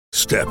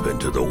Step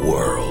into the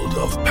world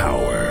of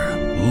power,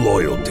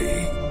 loyalty,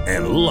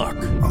 and luck.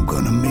 I'm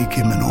going to make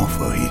him an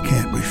offer he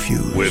can't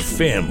refuse. With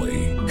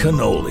family,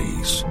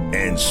 cannolis,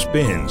 and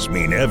spins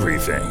mean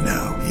everything.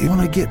 Now, you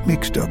want to get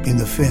mixed up in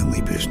the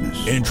family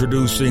business.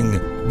 Introducing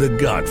The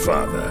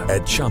Godfather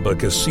at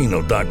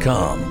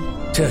ChumbaCasino.com.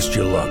 Test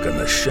your luck in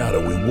the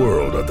shadowy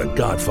world of The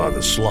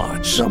Godfather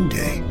slot.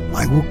 Someday,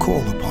 I will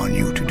call upon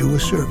you to do a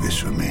service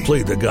for me.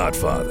 Play The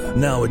Godfather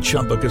now at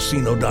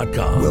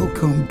ChumbaCasino.com.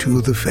 Welcome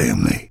to the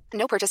family.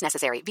 No purchase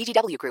necessary.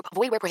 VGW Group.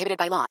 Void where prohibited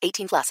by law.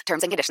 18+.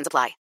 Terms and conditions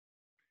apply.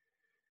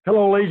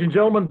 Hello, ladies and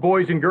gentlemen,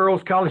 boys and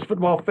girls, college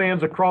football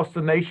fans across the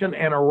nation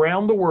and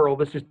around the world.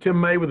 This is Tim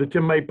May with the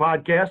Tim May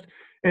Podcast.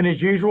 And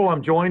as usual,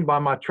 I'm joined by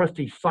my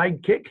trusty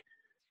sidekick.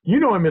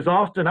 You know him as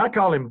Austin. I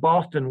call him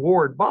Boston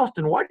Ward.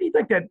 Boston, why do you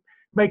think that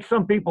makes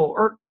some people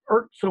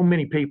irk so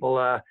many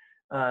people,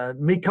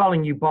 me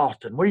calling you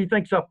Boston? What do you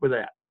think's up with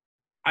that?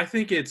 I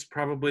think it's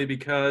probably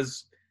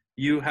because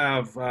you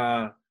have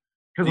because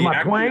of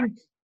my twang?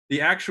 The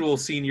actual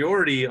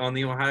seniority on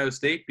the Ohio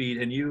State beat,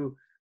 and you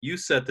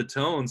set the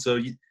tone. So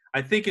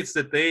I think it's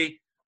that they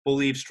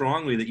believe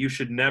strongly that you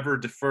should never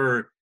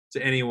defer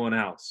to anyone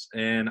else.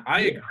 And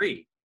I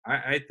agree.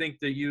 I think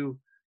that you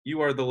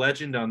are the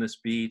legend on this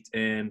beat,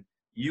 and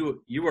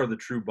you are the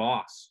true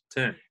boss,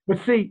 Tim.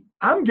 But see,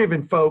 I'm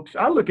giving folks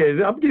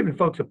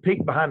a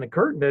peek behind the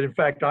curtain that, in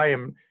fact, I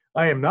am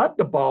not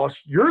the boss.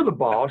 You're the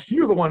boss.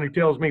 You're the one who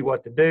tells me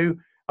what to do.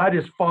 I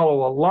just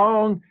follow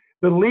along.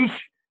 The leash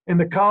and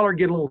the collar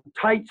get a little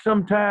tight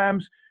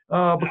sometimes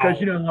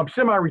because, I'm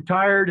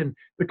semi-retired, and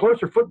the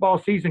closer football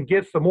season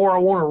gets, the more I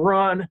want to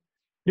run.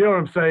 You know what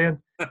I'm saying?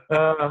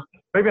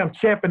 Maybe I'm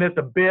champing at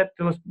the bit.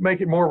 Let's make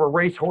it more of a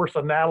racehorse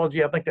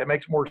analogy. I think that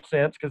makes more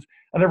sense because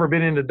I've never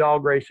been into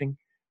dog racing.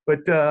 But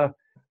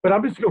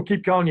I'm just going to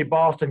keep calling you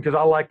Boston because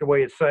I like the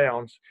way it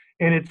sounds.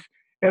 And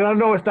I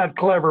know it's not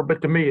clever,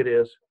 but to me it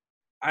is.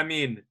 I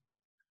mean,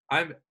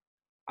 I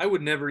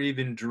would never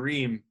even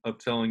dream of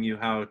telling you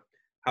how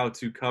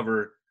to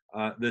cover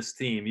this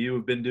team. You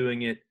have been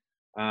doing it,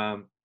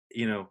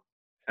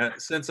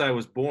 since I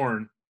was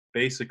born,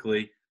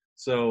 basically.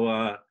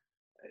 So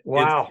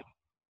wow.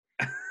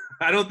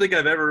 I don't think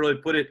I've ever really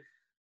put it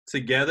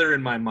together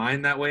in my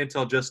mind that way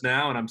until just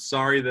now, and I'm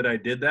sorry that I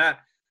did that.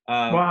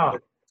 Wow.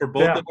 For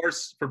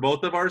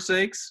both of our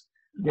sakes.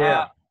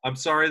 Yeah. I'm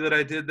sorry that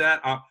I did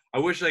that. I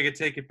wish I could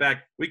take it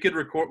back. We could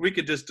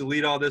just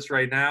delete all this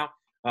right now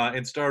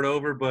and start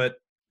over, but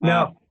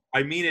no.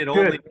 I mean it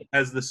only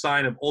as the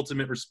sign of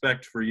ultimate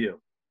respect for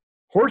you.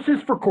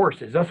 Horses for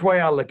courses. That's the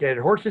way I look at it.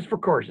 Horses for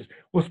courses.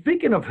 Well,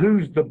 speaking of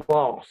who's the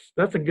boss,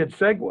 that's a good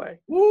segue.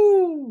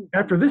 Woo!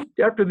 After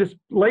this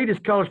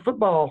latest college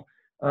football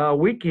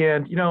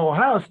weekend,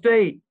 Ohio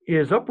State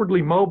is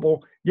upwardly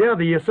mobile. Yeah,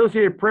 the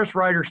Associated Press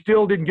writers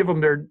still didn't give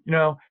them their,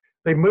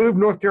 they moved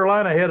North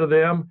Carolina ahead of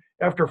them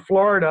after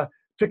Florida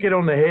took it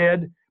on the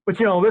head. But,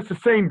 that's the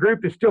same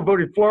group that still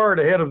voted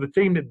Florida ahead of the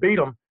team that beat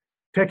them,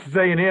 Texas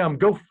A&M.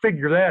 Go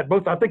figure that.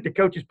 Both, I think the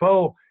coaches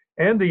poll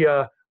and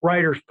the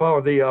writers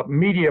poll, the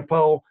media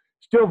poll,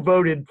 still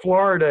voted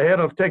Florida ahead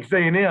of Texas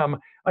A&M.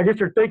 I guess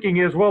their thinking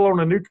is, well, on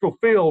a neutral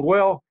field,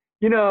 well,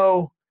 you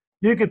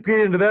could get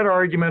into that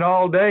argument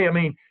all day. I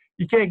mean,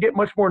 you can't get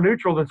much more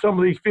neutral than some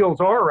of these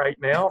fields are right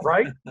now,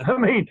 right? I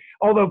mean,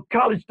 although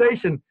College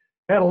Station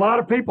had a lot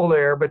of people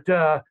there, but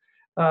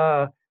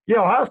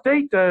Ohio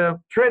State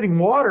treading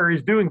water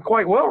is doing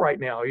quite well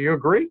right now. You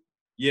agree?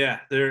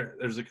 Yeah,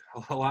 there's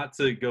a lot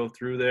to go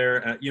through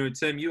there.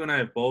 Tim, you and I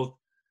have both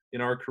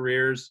in our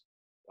careers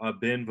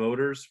been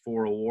voters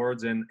for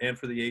awards and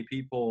for the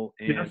AP poll,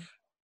 and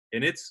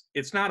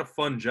it's not a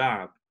fun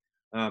job,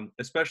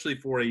 especially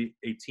for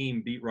a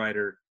team beat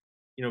writer,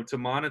 to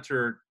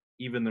monitor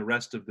even the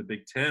rest of the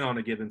Big Ten on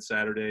a given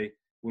Saturday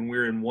when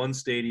we're in one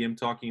stadium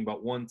talking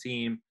about one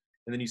team,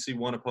 and then you see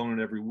one opponent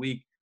every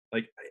week.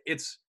 Like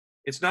it's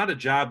not a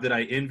job that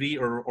I envy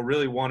or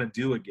really want to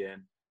do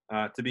again,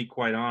 to be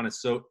quite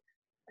honest. So,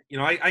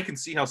 I can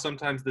see how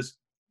sometimes this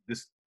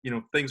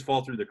things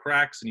fall through the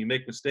cracks and you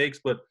make mistakes,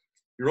 but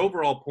your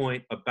overall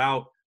point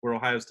about where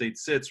Ohio State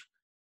sits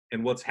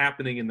and what's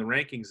happening in the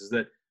rankings is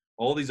that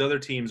all these other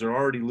teams are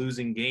already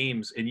losing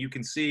games, and you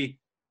can see,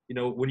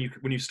 when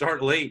you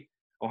start late,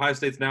 Ohio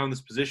State's now in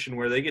this position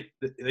where they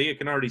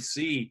can already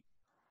see,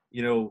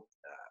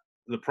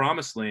 the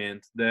promised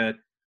land that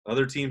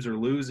other teams are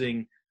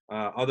losing.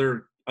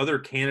 Other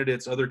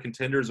candidates, other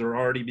contenders are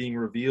already being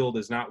revealed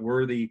as not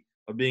worthy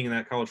of being in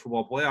that college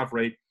football playoff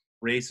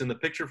race, and the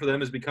picture for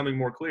them is becoming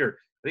more clear.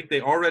 I think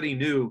they already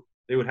knew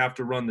they would have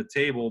to run the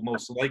table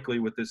most likely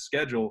with this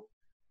schedule,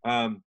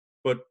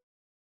 but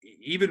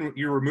even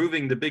you're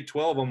removing the Big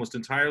 12 almost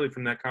entirely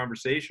from that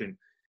conversation.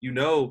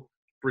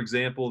 For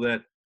example,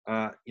 that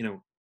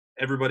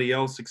everybody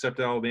else except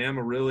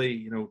Alabama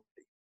really,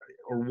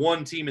 or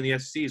one team in the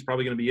SEC is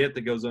probably going to be it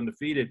that goes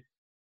undefeated.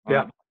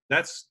 Yeah,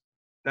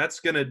 that's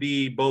going to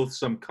be both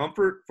some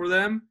comfort for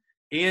them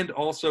and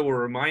also a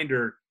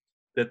reminder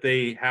that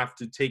they have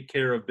to take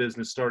care of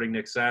business starting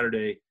next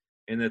Saturday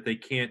and that they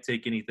can't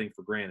take anything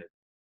for granted.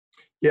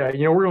 Yeah,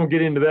 we're going to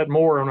get into that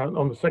more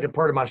on the second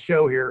part of my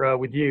show here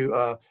with you.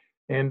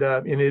 And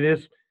it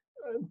is,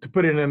 to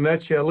put it in a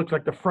nutshell, it looks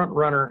like the front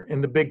runner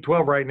in the Big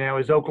 12 right now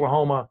is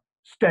Oklahoma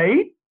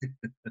State. We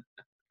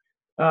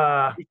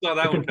saw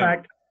that one in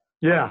fact,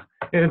 yeah.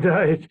 And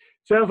it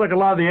sounds like a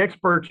lot of the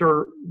experts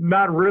are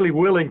not really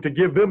willing to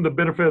give them the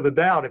benefit of the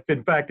doubt if,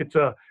 in fact, it's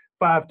a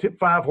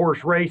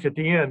five-horse race at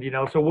the end,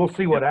 so we'll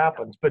see what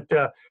happens. But,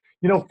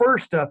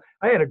 first,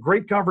 I had a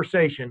great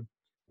conversation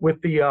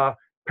with the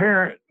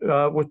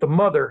with the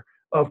mother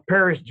of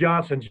Paris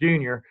Johnson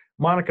Jr.,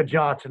 Monica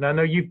Johnson. I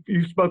know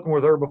you've spoken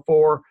with her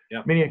before,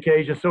 many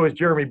occasions. So has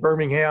Jeremy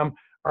Birmingham,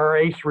 our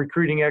ace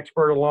recruiting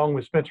expert, along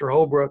with Spencer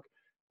Holbrook.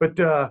 But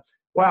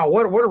wow,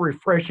 what a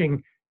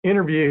refreshing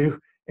interview.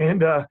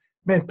 And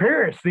man,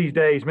 parents these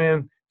days,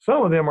 man,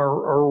 some of them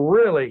are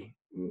really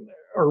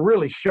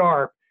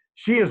sharp.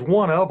 She is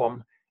one of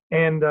them.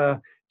 And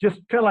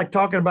just kind of like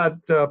talking about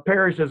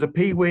Paris as a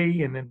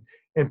peewee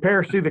and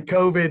Paris through the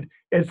COVID,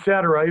 et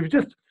cetera. It was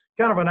just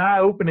kind of an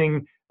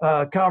eye-opening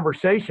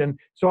conversation.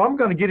 So I'm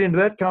going to get into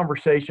that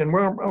conversation.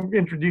 I'm going to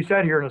introduce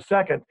that here in a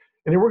second.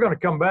 And then we're going to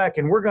come back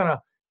and we're going to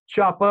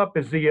chop up,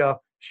 as the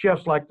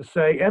chefs like to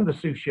say, and the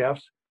sous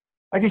chefs.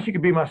 I guess you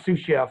could be my sous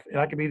chef and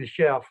I could be the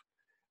chef.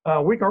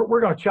 We're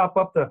going to chop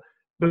up the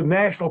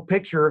national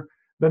picture,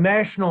 the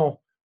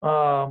national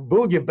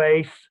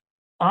bouillabaisse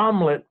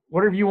omelet,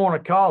 whatever you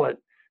want to call it,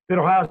 that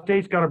Ohio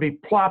State's going to be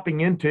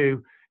plopping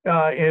into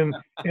in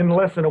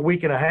less than a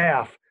week and a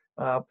half.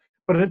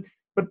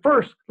 But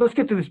first, let's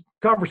get to this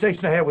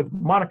conversation I had with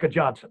Monica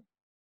Johnson.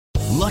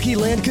 Lucky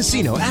Land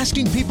Casino,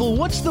 asking people,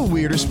 what's the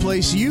weirdest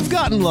place you've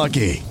gotten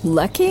lucky?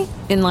 Lucky?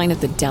 In line at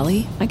the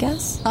deli, I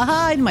guess?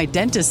 Aha, in my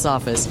dentist's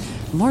office.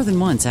 More than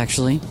once,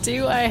 actually.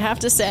 Do I have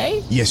to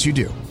say? Yes, you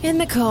do. In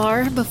the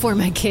car before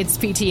my kids'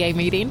 PTA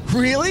meeting.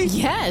 Really?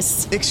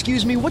 Yes.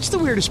 Excuse me, what's the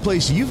weirdest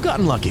place you've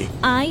gotten lucky?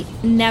 I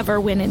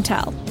never win and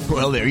tell.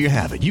 Well, there you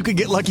have it. You can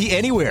get lucky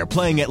anywhere,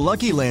 playing at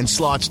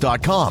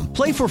LuckyLandSlots.com.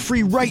 Play for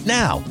free right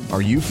now.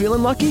 Are you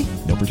feeling lucky?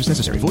 No purchase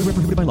necessary. Void where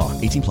prohibited by law.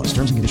 18+.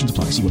 Terms and conditions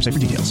apply. See website for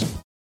details.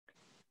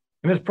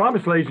 And as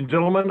promised, ladies and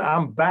gentlemen,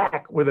 I'm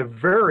back with a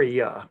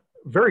very,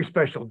 very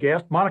special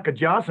guest, Monica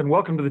Johnson.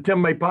 Welcome to the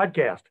Tim May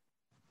Podcast.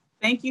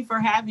 Thank you for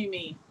having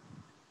me.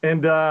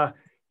 And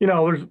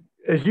there's,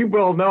 as you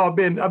well know, I've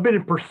been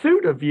in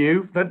pursuit of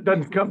you. That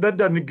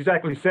doesn't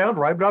exactly sound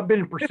right, but I've been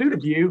in pursuit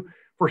of you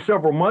for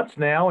several months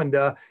now, and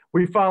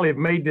we finally have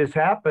made this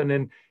happen.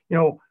 And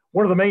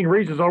one of the main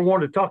reasons I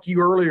wanted to talk to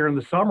you earlier in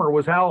the summer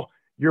was how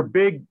your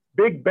big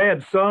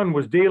bad son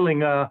was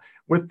dealing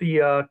with the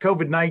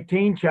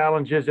COVID-19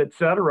 challenges, et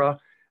cetera.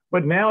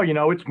 But now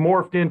it's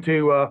morphed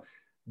into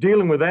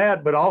dealing with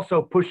that, but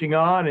also pushing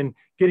on and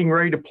getting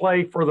ready to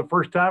play for the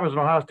first time as an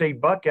Ohio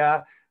State Buckeye.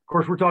 Of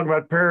course, we're talking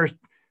about Paris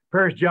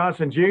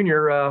Johnson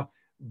Jr.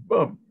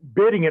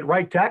 Bidding at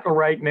right tackle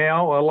right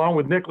now, along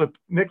with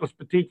Nicholas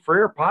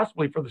Petit-Frere,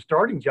 possibly for the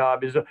starting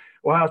job. Is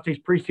Ohio State's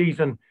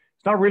preseason?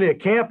 It's not really a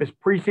camp; it's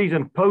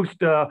preseason post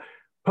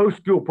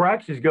school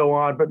practices go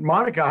on. But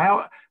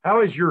Monica,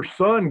 how is your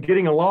son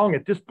getting along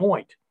at this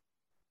point?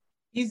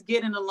 He's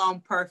getting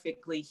along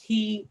perfectly.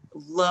 He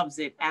loves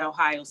it at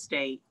Ohio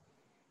State.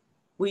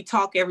 We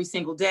talk every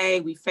single day.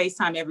 We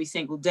FaceTime every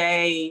single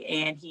day,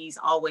 and he's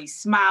always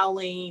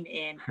smiling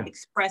and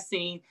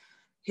expressing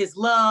his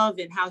love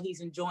and how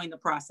he's enjoying the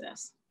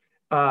process.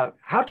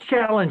 How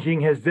challenging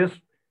has this,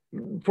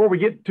 before we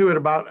get to it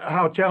about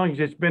how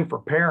challenging it's been for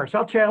parents,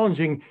 how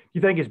challenging do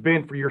you think it's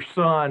been for your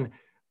son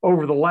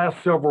over the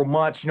last several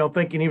months,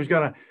 thinking he was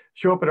going to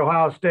show up at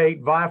Ohio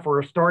State, vie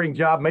for a starting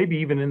job, maybe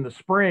even in the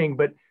spring,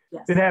 but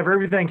then have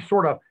everything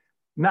sort of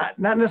not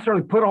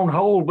necessarily put on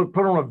hold, but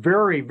put on a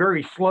very,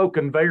 very slow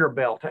conveyor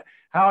belt.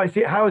 How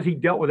has he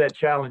dealt with that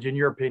challenge, in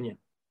your opinion?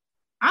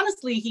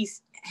 Honestly,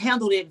 he's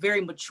handled it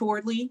very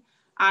maturely.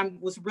 I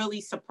was really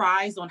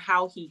surprised on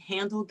how he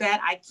handled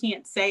that. I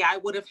can't say I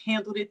would have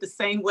handled it the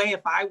same way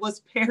if I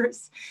was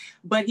Paris,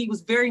 but he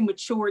was very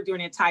mature during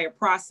the entire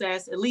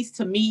process. At least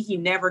to me, he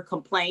never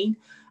complained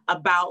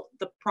about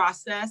the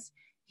process.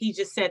 He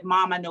just said,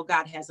 "Mom, I know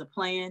God has a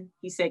plan."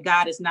 He said,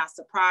 "God is not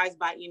surprised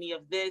by any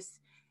of this.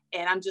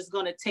 And I'm just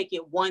going to take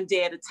it one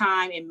day at a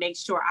time and make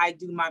sure I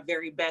do my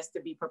very best to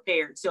be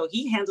prepared." So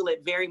he handled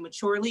it very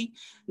maturely.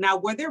 Now,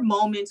 were there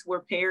moments where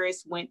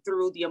Paris went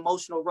through the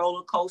emotional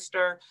roller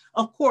coaster?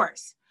 Of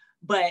course,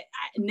 but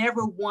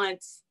never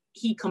once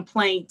he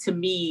complained to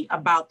me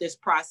about this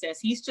process.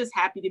 He's just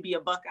happy to be a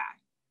Buckeye.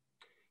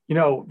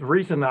 The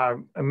reason I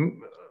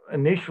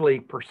initially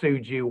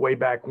pursued you way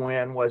back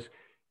when was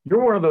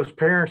you're one of those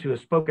parents who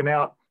has spoken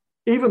out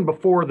even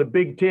before the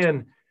Big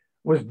Ten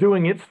was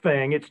doing its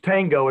thing, its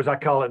tango, as I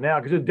call it now,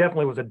 because it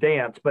definitely was a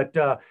dance. But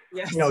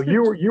yes. you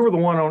were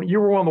one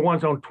of the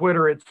ones on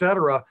Twitter, et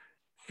cetera,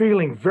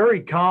 feeling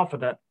very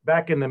confident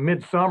back in the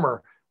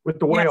midsummer with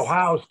the way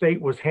Ohio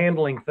State was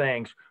handling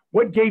things.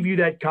 What gave you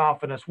that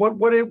confidence? What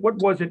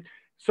was it?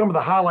 Some of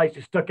the highlights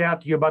that stuck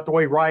out to you about the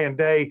way Ryan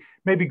Day,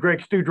 maybe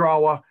Greg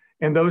Studrawa,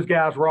 and those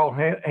guys were all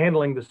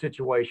handling the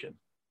situation.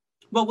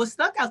 Well, what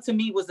stuck out to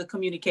me was the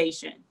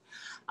communication.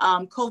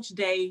 Coach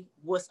Day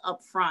was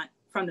upfront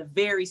from the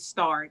very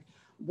start.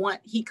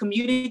 He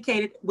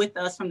communicated with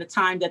us from the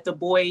time that the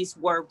boys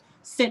were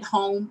sent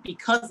home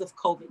because of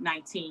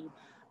COVID-19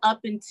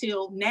 up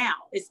until now.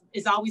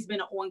 It's always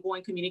been an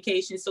ongoing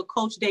communication. So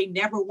Coach Day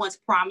never once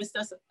promised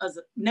us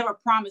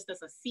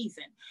a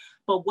season.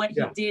 But what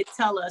he did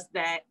tell us,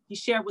 that he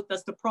shared with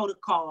us the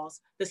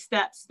protocols, the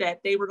steps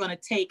that they were going to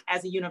take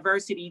as a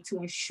university to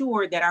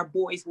ensure that our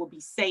boys will be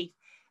safe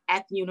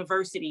at the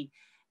university.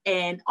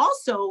 And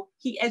also,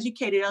 he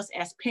educated us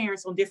as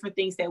parents on different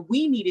things that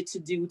we needed to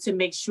do to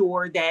make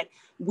sure that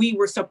we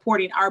were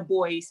supporting our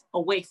boys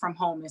away from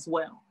home as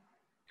well.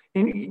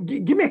 And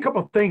give me a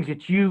couple of things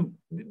that you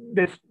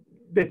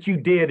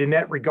did in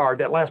that regard.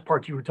 That last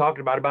part you were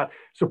talking about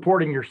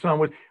supporting your son.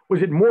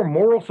 Was it more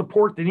moral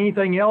support than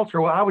anything else,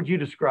 or how would you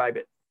describe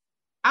it?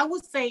 I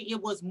would say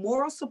it was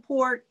moral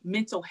support,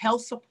 mental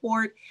health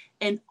support,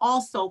 and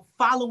also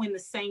following the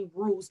same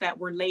rules that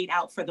were laid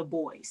out for the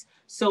boys.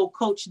 So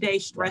Coach Day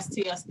stressed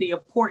to us the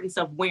importance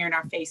of wearing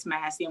our face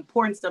masks, the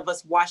importance of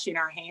us washing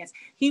our hands.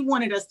 He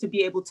wanted us to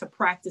be able to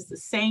practice the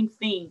same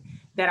thing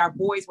that our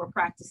boys were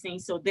practicing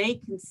so they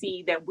can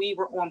see that we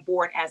were on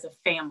board as a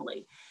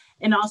family.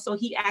 And also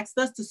he asked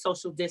us to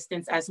social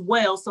distance as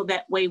well, so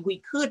that way we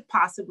could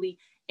possibly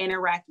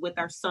interact with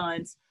our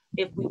sons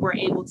if we were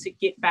able to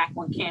get back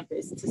on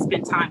campus to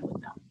spend time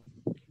with them.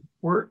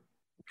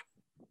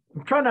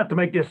 I'm trying not to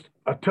make this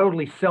a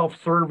totally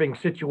self-serving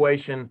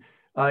situation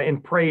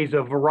in praise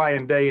of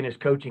Ryan Day and his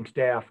coaching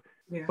staff,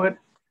 but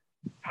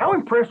how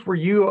impressed were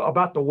you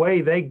about the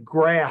way they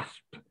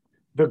grasped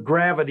the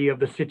gravity of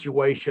the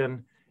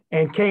situation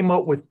and came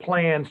up with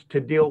plans to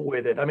deal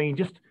with it? I mean,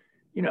 just,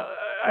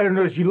 I don't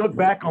know, as you look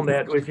back on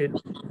that, is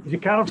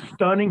it kind of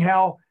stunning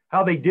how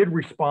they did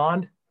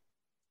respond?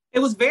 It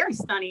was very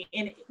stunning,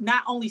 and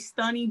not only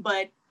stunning,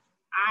 but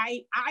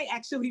I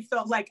actually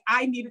felt like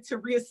I needed to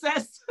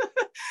reassess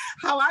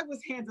how I was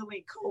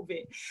handling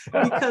COVID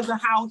because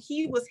of how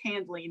he was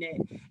handling it.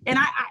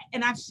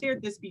 And I've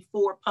shared this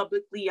before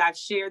publicly. I've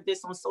shared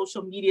this on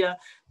social media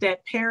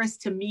that Paris,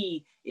 to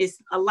me, is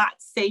a lot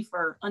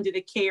safer under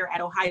the care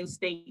at Ohio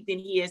State than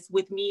he is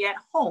with me at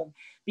home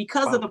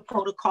because of the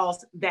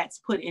protocols that's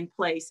put in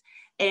place.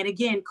 And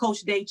again,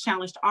 Coach Day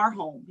challenged our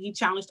home. He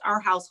challenged our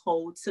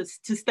household to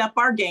step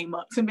our game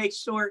up, to make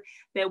sure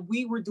that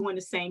we were doing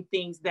the same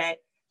things that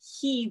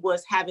he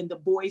was having the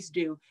boys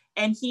do.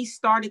 And he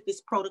started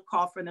this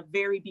protocol from the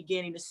very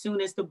beginning. As soon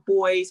as the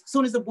boys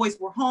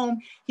were home,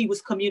 he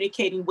was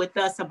communicating with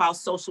us about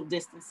social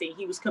distancing.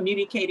 He was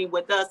communicating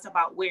with us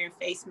about wearing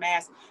face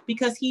masks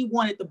because he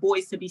wanted the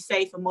boys to be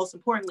safe. And most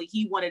importantly,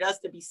 he wanted us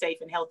to be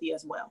safe and healthy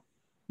as well.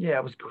 Yeah,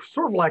 it was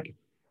sort of like,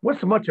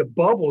 wasn't so much a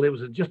bubble. It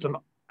was just an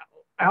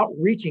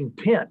outreaching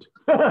tent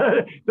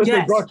that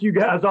they brought you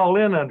guys all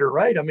in under,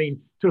 right? I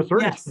mean, to a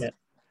certain extent.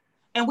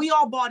 And we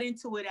all bought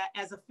into it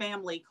as a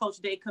family. Coach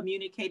Day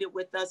communicated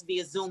with us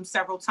via Zoom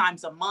several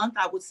times a month.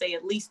 I would say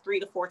at least 3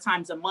 to 4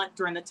 times a month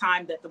during the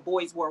time that the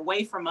boys were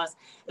away from us.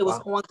 It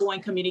was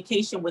ongoing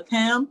communication with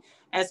him,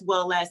 as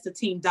well as the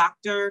team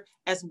doctor,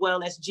 as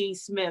well as Gene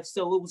Smith.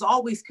 So it was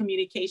always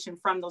communication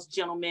from those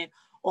gentlemen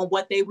on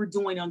what they were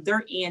doing on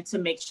their end to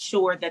make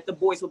sure that the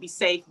boys would be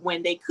safe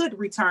when they could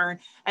return,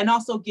 and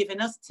also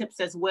giving us tips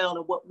as well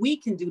of what we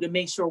can do to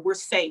make sure we're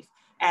safe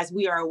as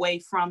we are away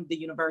from the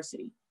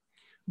university.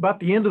 About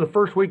the end of the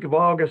first week of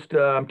August,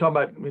 I'm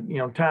talking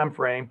about, time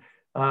frame,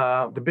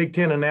 the Big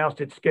Ten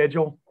announced its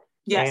schedule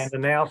and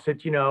announced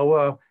that,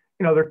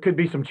 there could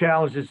be some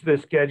challenges to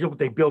this schedule, but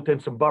they built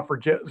in some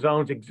buffer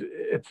zones,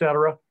 et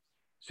cetera.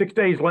 6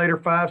 days later,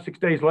 6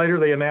 days later,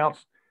 they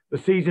announced the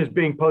season is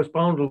being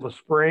postponed to the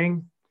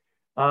spring.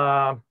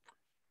 Trying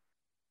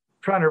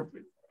to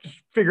just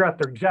figure out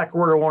the exact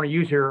word I want to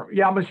use here.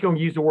 Yeah, I'm just going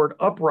to use the word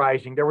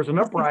uprising. There was an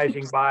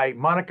uprising by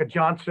Monica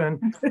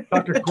Johnson,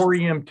 Dr.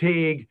 Corey M.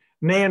 Teague,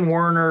 Nan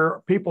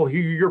Werner, people who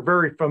you're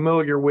very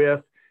familiar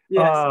with.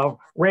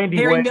 Randy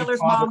Harry Miller's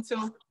mom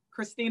too,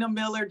 Christina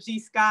Miller, G.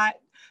 Scott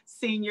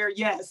Sr.,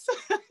 yes.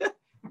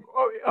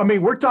 I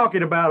mean, we're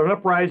talking about an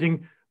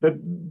uprising that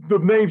the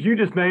names you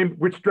just named,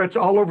 which stretch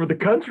all over the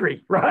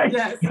country, right?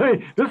 Yes. I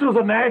mean, this was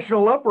a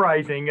national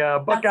uprising.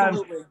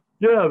 Buckeyes,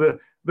 the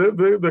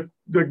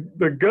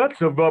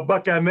guts of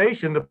Buckeye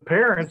Nation, the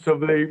parents of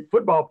the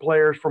football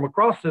players from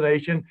across the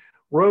nation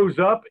rose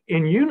up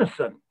in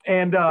unison.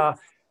 And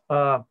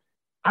number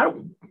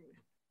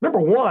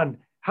one,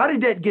 how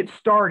did that get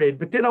started?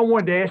 But then I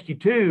wanted to ask you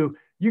too,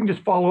 you can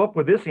just follow up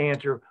with this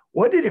answer.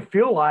 What did it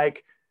feel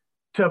like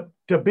to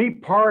be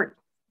part?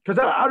 Because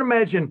I'd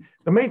imagine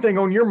the main thing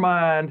on your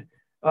mind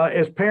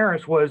as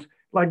parents was,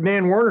 like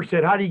Nan Werner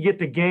said, how do you get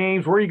the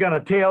games? Where are you going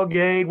to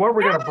tailgate? What are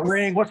we going to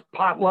bring? What's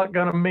potluck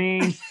going to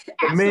mean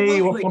to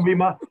me? What's going to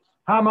be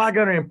how am I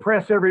going to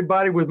impress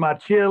everybody with my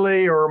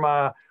chili or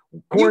my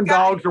corn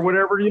dogs or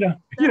whatever,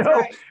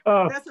 Right.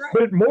 That's right.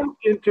 But more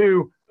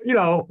into,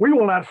 we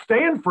will not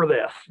stand for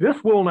this.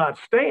 This will not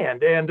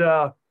stand. And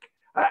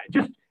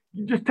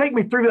just take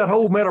me through that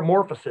whole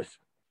metamorphosis.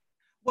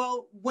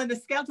 Well, when the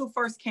schedule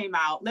first came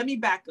out, let me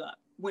back up.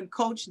 when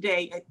Coach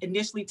Day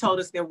initially told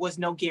us there was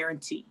no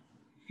guarantee.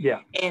 Yeah.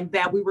 And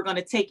that we were going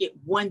to take it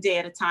one day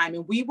at a time.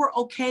 And we were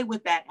okay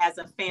with that as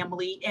a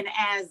family. And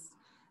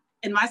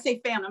when I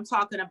say family, I'm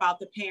talking about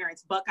the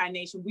parents, Buckeye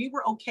Nation. We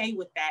were okay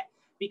with that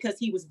because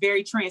he was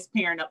very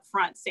transparent up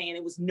front, saying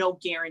it was no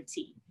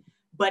guarantee.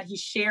 But he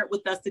shared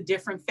with us the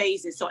different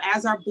phases. So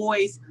as our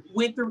boys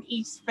went through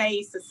each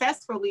phase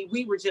successfully,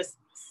 we were just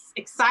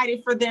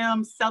excited for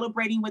them,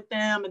 celebrating with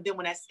them. And then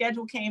when that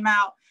schedule came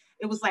out,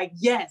 it was like,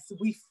 yes,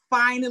 we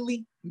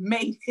finally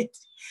made it.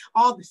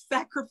 All the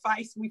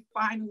sacrifice, we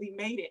finally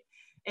made it.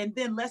 And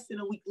then less than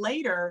a week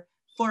later,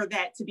 for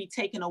that to be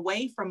taken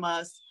away from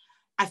us,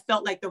 I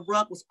felt like the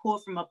rug was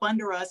pulled from up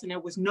under us, and there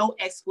was no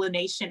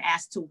explanation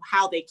as to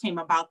how they came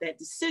about that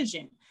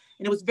decision.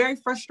 And it was very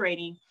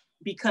frustrating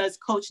because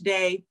Coach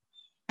Day,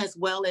 as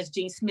well as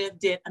Gene Smith,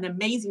 did an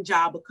amazing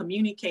job of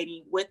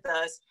communicating with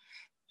us.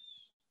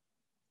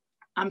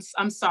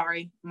 I'm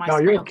sorry. No,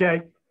 you're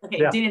okay.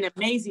 Okay, yeah. Did an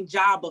amazing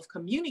job of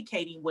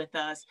communicating with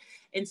us.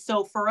 And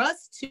so for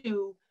us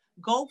to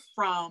go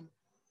from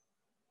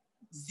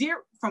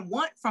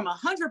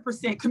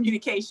 100%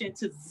 communication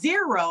to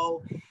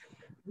zero,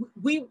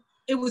 we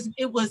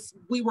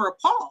were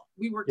appalled.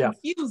 We were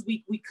confused.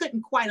 We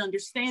couldn't quite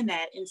understand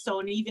that. And so,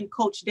 and even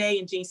Coach Day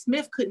and Gene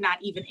Smith could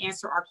not even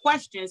answer our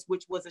questions,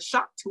 which was a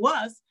shock to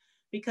us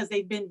because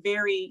they've been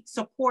very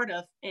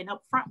supportive and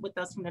upfront with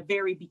us from the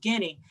very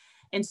beginning.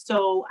 And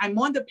so I'm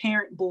on the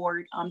parent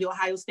board, the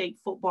Ohio State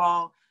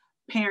Football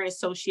Parent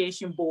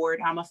Association board.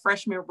 I'm a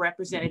freshman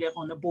representative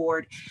on the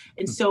board.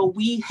 And so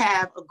we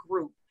have a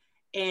group,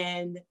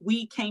 and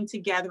we came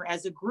together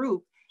as a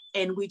group,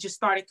 and we just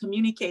started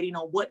communicating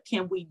on what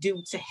can we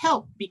do to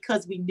help,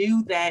 because we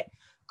knew that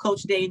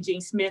Coach Day and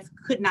Gene Smith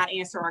could not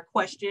answer our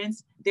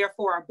questions.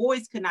 Therefore, our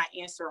boys could not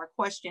answer our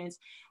questions.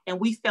 And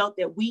we felt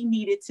that we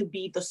needed to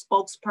be the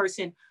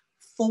spokesperson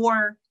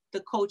for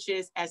the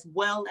coaches as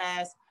well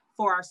as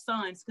for our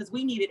sons, because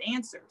we needed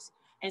answers.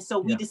 And so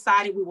we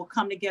decided we will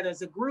come together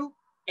as a group,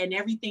 and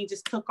everything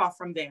just took off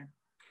from there.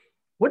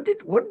 What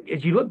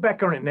as you look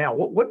back on it now,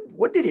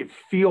 what did it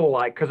feel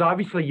like? Because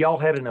obviously y'all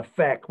had an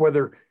effect,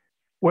 whether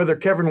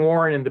Kevin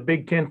Warren and the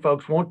Big Ten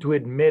folks want to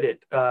admit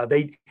it.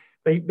 They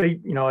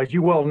as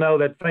you well know,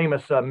 that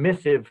famous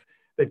missive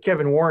that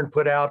Kevin Warren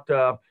put out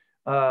a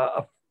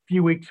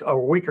week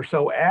or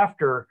so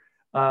after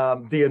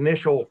the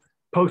initial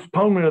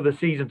postponement of the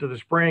season to the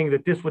spring,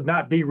 that this would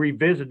not be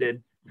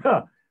revisited.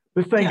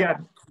 This thing got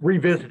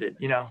revisited.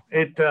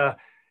 It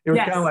was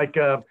kind of like,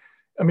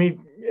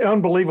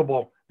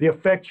 unbelievable the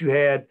effect you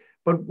had.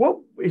 But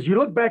as you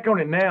look back on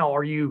it now,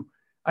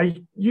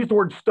 I used the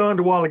word stunned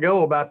a while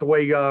ago about the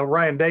way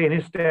Ryan Day and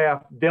his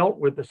staff dealt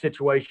with the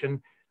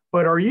situation.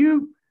 But are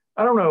you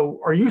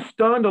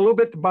stunned a little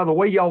bit by the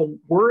way y'all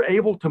were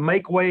able to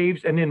make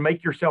waves and then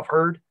make yourself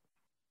heard?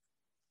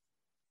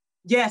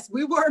 Yes,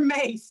 we were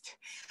amazed.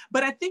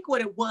 But I think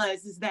what it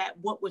was is that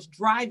what was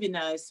driving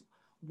us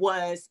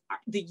was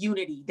the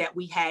unity that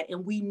we had.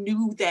 And we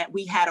knew that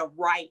we had a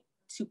right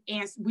to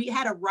answer. We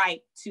had a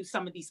right to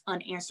some of these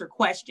unanswered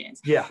questions.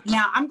 Yeah.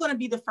 Now, I'm going to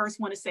be the first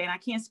one to say, and I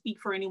can't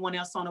speak for anyone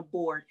else on a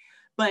board,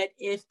 but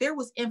if there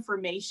was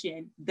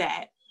information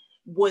that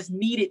was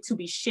needed to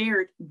be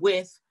shared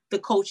with the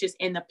coaches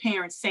and the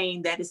parents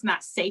saying that it's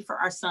not safe for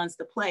our sons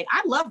to play,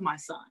 I love my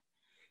son.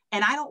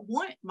 And I don't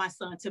want my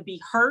son to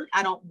be hurt.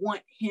 I don't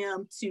want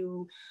him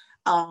to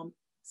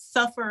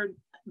suffer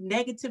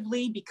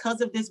negatively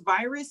because of this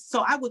virus.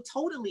 So I would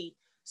totally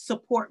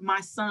support my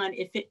son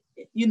if it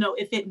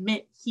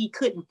meant he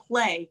couldn't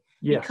play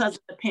because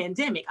of the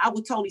pandemic. I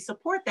would totally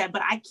support that,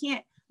 but I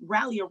can't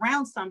rally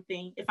around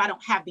something if I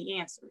don't have the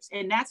answers.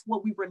 And that's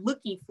what we were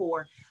looking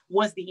for,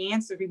 was the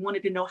answer. We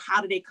wanted to know,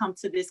 how did they come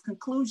to this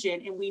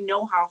conclusion? And we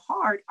know how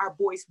hard our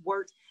boys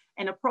worked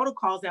and the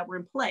protocols that were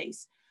in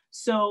place.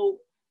 So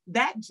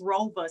that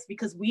drove us,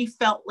 because we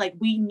felt like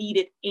we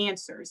needed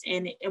answers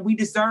and we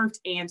deserved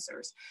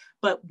answers.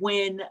 But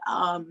when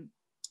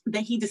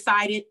he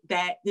decided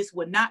that this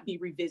would not be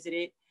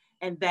revisited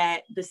and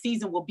that the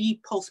season will be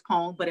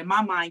postponed, but in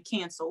my mind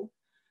canceled,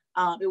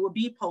 it will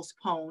be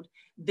postponed,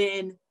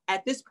 then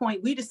at this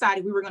point we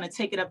decided we were going to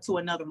take it up to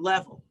another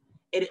level.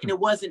 It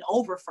wasn't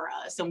over for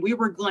us, and we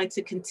were going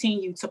to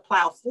continue to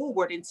plow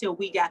forward until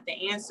we got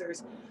the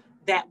answers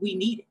that we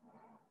needed.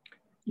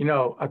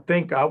 I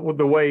think with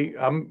the way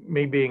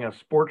me being a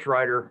sports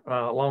writer,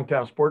 a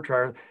longtime sports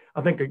writer,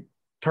 I think the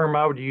term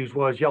I would use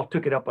was y'all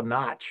took it up a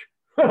notch.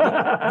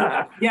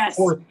 Yes.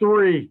 Or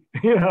three,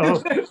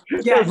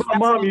 Yes, my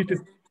mom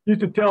used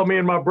to tell me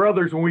and my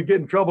brothers, when we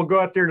get in trouble, go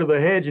out there to the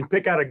hedge and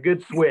pick out a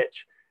good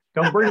switch.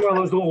 Don't bring one of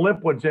those little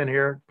limp ones in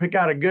here. Pick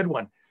out a good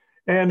one.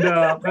 And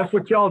that's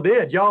what y'all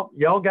did.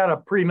 Y'all got a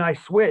pretty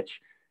nice switch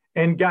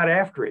and got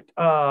after it.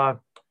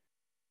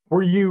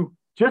 Were you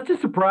just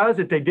as surprised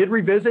that they did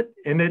revisit,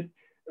 and that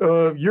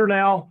you're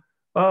now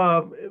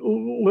a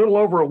little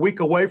over a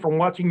week away from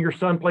watching your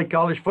son play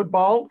college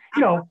football?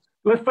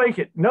 Let's face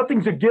it,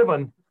 nothing's a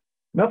given.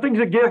 Nothing's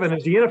a given,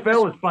 as the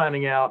NFL is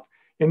finding out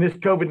in this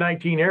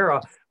COVID-19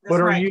 era. That's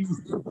but right.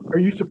 Are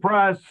you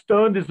surprised?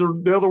 Stunned is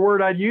the other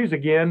word I'd use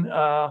again.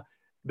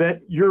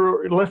 That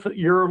you're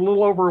a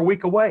little over a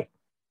week away.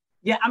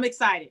 Yeah, I'm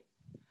excited.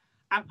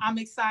 I'm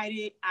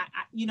excited.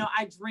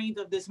 I dreamed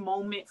of this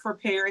moment for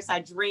Paris. I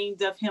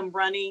dreamed of him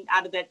running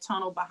out of that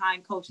tunnel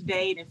behind Coach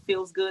Day, and it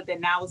feels good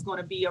that now it's going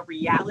to be a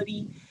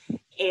reality.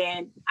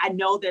 And I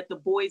know that the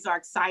boys are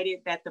excited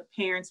that the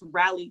parents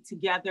rallied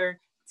together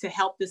to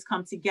help this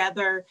come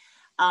together.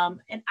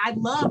 And I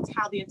loved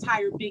how the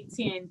entire Big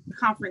Ten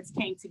conference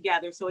came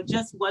together. So it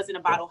just wasn't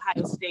about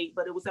Ohio State,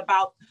 but it was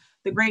about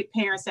the great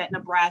parents at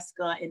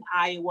Nebraska and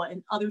Iowa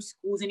and other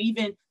schools, and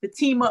even the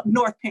team up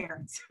north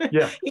parents.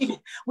 Yeah.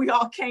 We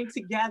all came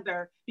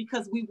together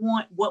because we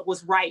want what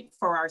was right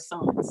for our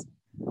sons.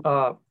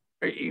 I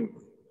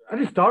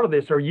just thought of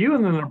this. Are you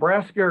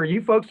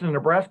folks in the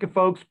Nebraska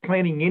folks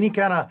planning any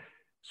kind of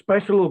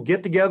special little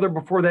get together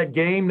before that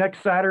game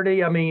next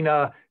Saturday? I mean,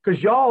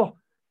 because y'all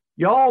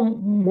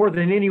more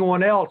than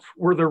anyone else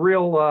were the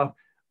real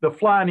the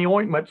fly in the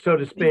ointment, so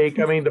to speak.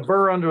 I mean, the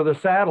burr under the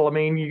saddle. I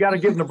mean, you got to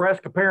give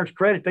Nebraska parents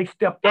credit. They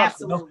stepped up.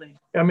 Absolutely. You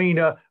know? I mean,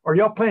 are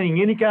y'all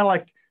planning any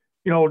kind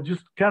of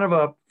just kind of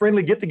a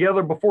friendly get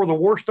together before the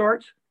war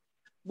starts?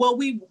 Well,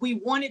 we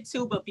wanted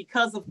to, but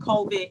because of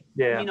COVID,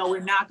 we're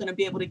not going to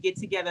be able to get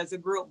together as a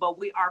group, but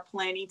we are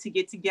planning to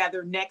get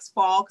together next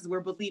fall, because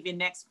we're believing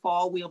next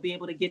fall we'll be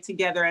able to get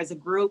together as a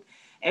group,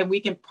 and we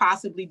can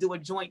possibly do a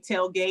joint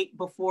tailgate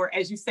before,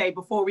 as you say,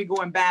 before we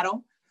go in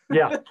battle.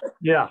 Yeah.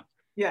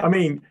 Yes. I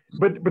mean,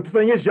 but the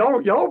thing is,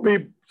 y'all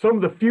be some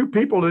of the few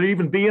people that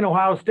even be in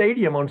Ohio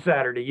Stadium on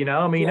Saturday. You know,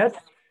 I mean,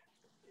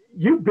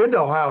 you've been to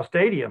Ohio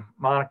Stadium,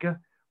 Monica.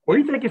 What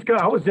do you think it's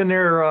going? I was in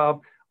there a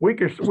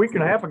week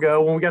and a half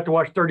ago when we got to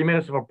watch 30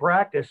 minutes of a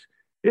practice.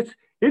 It's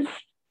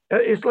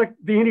like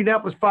the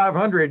Indianapolis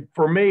 500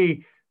 for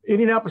me.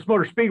 Indianapolis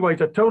Motor Speedway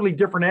is a totally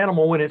different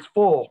animal when it's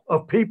full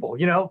of people.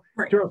 You know,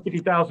 right.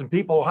 250,000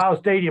 people. Ohio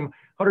Stadium,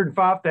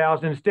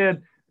 105,000.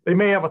 Instead, they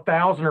may have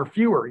 1,000 or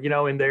fewer. You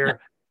know, in there. Yeah.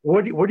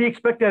 What do you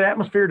expect that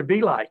atmosphere to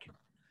be like?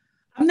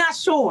 I'm not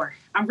sure.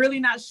 I'm really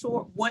not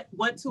sure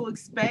what to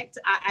expect.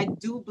 I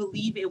do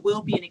believe it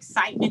will be an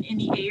excitement in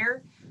the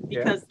air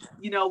because,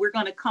 we're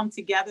going to come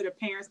together. The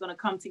parents going to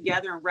come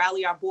together and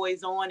rally our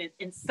boys on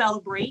and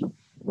celebrate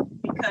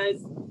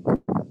because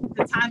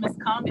the time has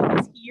come and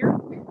it's here.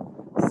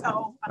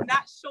 So I'm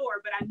not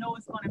sure, but I know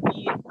it's going to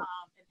be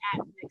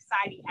an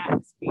exciting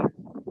atmosphere.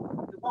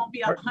 It won't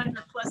be 100,000+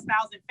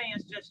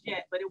 fans just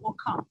yet, but it will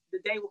come. The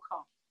day will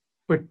come.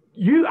 But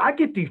I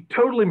get the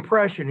total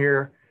impression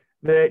here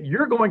that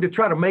you're going to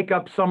try to make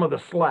up some of the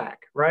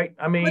slack, right?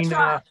 I mean, and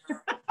I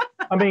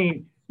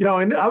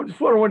just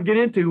what I want to get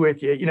into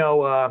with you,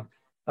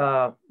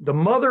 the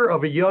mother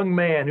of a young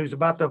man who's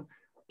about to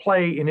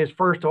play in his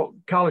first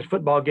college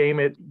football game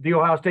at The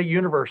Ohio State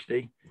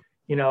University,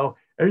 you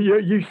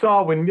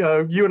saw when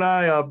you and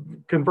I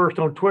conversed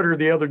on Twitter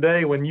the other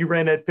day when you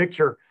ran that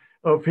picture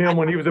of him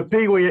when he was a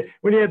peewee,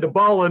 when he had the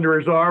ball under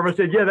his arm. I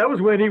said, yeah, that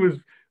was when he was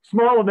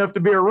small enough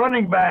to be a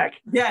running back.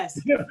 Yes,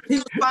 he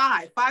was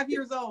 5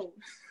 years old.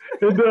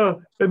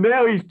 And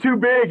now he's too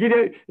big.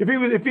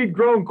 If he'd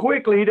grown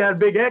quickly, he'd have a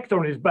big X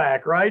on his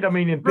back, right? I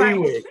mean, in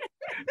peewee.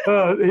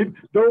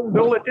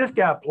 Don't let this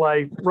guy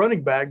play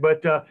running back.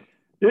 But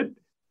as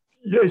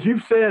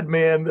you've said,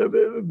 man,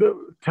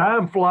 the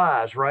time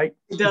flies, right?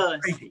 It does.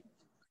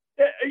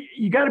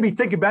 You got to be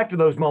thinking back to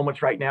those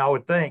moments right now, I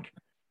would think.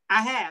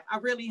 I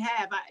really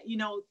have.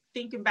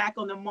 Thinking back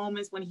on the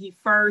moments when he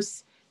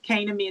first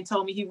came to me and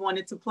told me he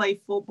wanted to play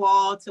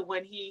football, to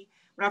when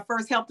I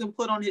first helped him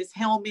put on his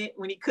helmet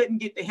when he couldn't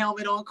get the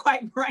helmet on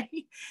quite right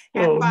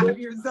at 5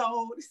 years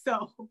old.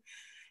 So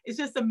it's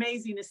just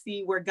amazing to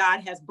see where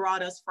God has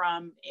brought us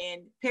from.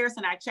 And Paris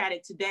and I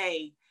chatted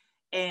today,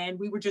 and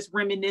we were just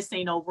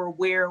reminiscing over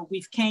where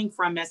we've came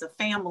from as a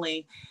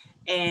family,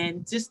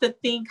 and just to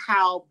think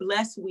how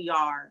blessed we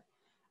are.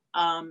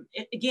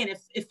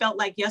 It felt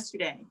like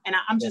yesterday, and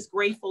I'm just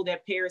grateful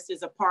that Paris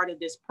is a part of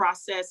this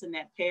process and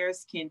that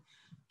Paris can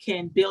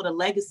build a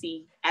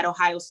legacy at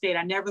Ohio State.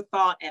 I never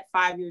thought at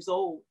 5 years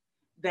old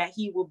that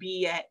he will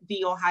be at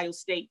The Ohio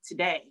State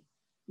today.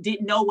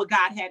 Didn't know what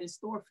God had in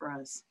store for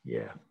us.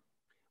 Yeah.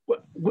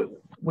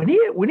 When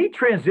he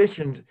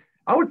transitioned,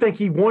 I would think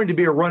he wanted to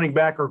be a running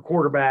back or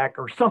quarterback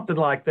or something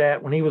like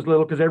that when he was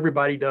little, because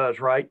everybody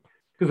does, right?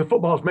 Because the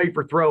football is made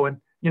for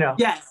throwing,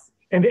 Yes.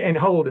 And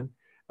holding.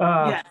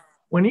 Yes.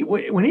 When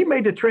he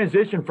made the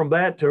transition from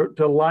that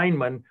to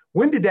lineman,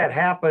 when did that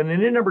happen?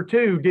 And then number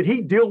two, did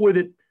he deal with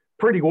it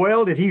pretty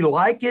well? Did he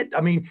like it?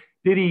 I mean,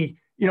 did he,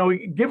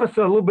 give us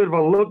a little bit of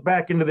a look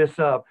back into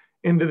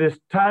this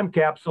time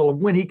capsule of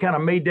when he kind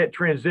of made that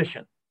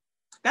transition?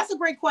 That's a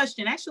great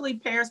question. Actually,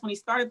 Paris, when he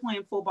started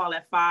playing football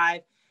at 5,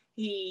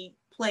 he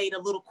played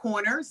a little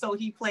corner. So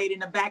he played in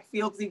the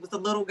backfield because he was a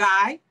little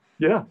guy.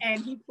 Yeah.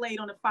 And he played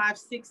on a 5,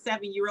 6,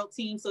 7-year-old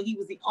team. So he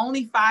was the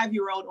only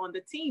 5-year-old on the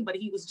team, but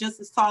he was just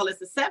as tall as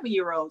the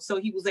 7-year-old. So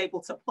he was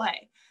able to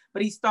play.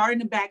 But he started in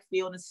the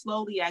backfield, and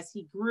slowly as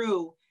he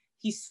grew,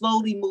 he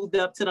slowly moved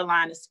up to the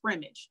line of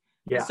scrimmage.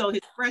 Yeah. And so his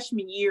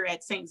freshman year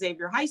at St.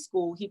 Xavier High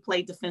School, he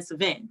played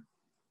defensive end.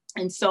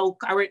 And so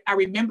I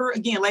remember,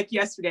 again, like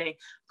yesterday,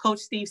 Coach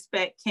Steve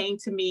Speck came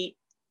to me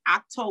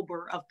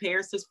October of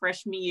Paris's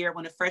freshman year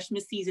when the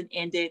freshman season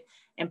ended,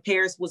 and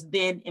Paris was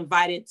then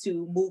invited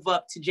to move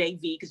up to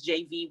JV because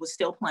JV was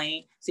still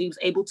playing. So he was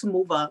able to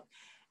move up.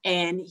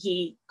 And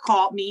he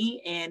called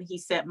me and he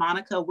said,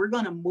 Monica, we're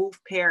going to move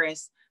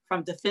Paris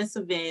from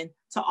defensive end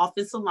to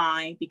offensive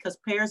line because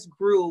Paris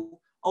grew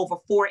over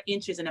 4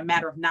 inches in a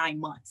matter of 9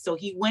 months. So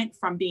he went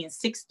from being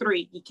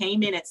 6'3", he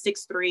came in at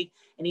 6'3",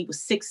 and he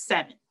was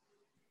 6'7".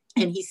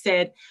 And he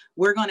said,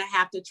 we're going to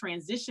have to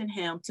transition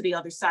him to the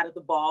other side of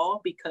the ball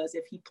because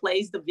if he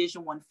plays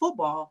Division I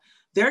football,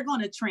 they're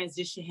going to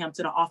transition him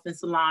to the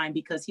offensive line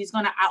because he's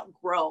already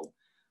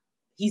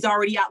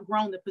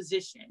outgrown the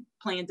position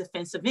playing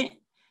defensive end.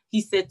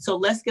 He said, so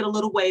let's get a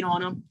little weight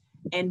on him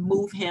and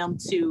move him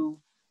to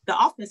the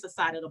offensive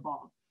side of the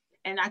ball.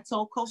 And I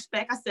told Coach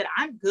Speck, I said,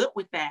 I'm good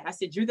with that. I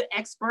said, you're the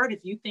expert. If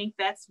you think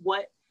that's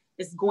what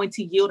is going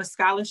to yield a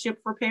scholarship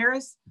for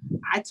Paris,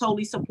 I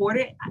totally support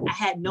it. I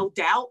had no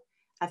doubt.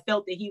 I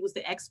felt that he was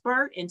the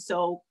expert. And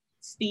so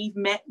Steve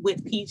met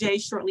with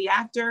PJ shortly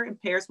after, and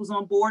Paris was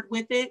on board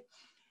with it.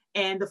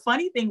 And the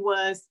funny thing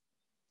was,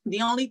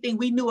 the only thing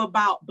we knew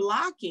about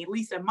blocking, at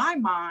least in my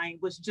mind,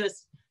 was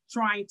just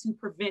trying to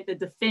prevent the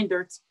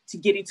defender to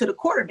getting to the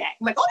quarterback.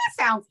 Like, oh, that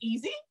sounds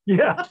easy.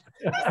 Yeah.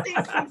 That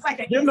seems like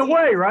getting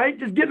away, right?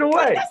 Just getting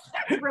away.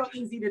 That's real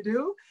easy to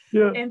do.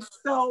 Yeah. And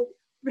so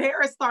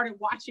Paris started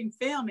watching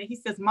film and he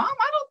says, Mom,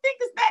 I don't think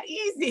it's that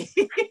easy.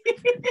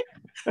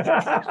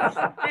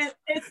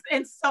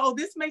 and so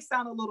this may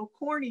sound a little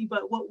corny,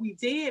 but what we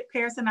did,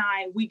 Paris and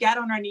I, we got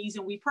on our knees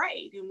and we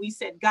prayed and we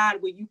said,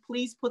 God, will you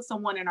please put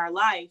someone in our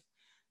life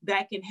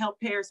that can help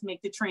Paris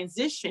make the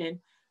transition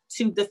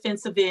to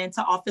defensive end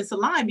to offensive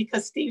line?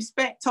 Because Steve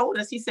Speck told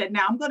us, he said,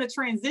 now I'm going to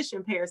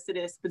transition Paris to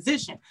this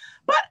position,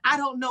 but I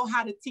don't know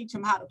how to teach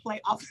him how to play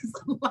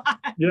offensive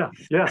line. Yeah.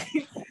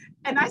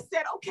 And I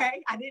said,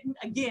 okay. I didn't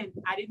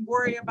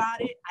worry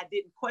about it. I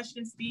didn't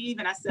question Steve.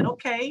 And I said,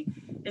 okay.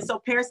 And so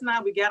Paris and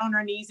I, we got on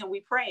our knees and we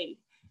prayed.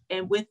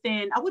 And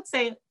within, I would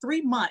say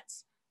 3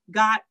 months,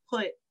 God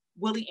put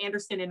Willie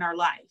Anderson in our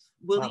life.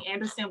 Willie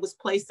Anderson was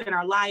placed in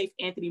our life.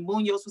 Anthony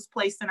Munoz was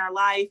placed in our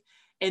life.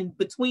 And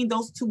between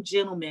those two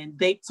gentlemen,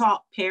 they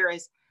taught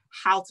Paris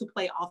how to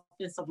play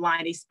offensive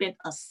line. They spent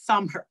a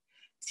summer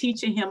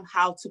teaching him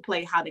how to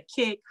play, how to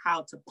kick,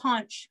 how to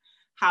punch,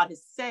 how to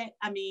set.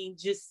 I mean,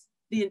 just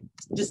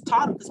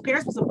taught him, because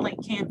Paris was a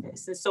blank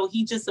canvas. And so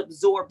he just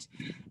absorbed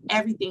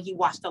everything. He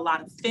watched a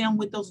lot of film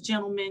with those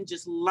gentlemen,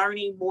 just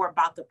learning more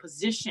about the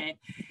position.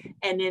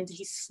 And then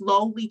he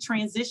slowly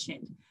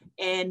transitioned.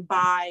 And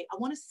by, I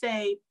want to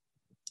say,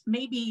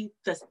 maybe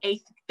the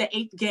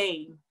eighth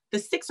game, the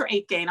 6th or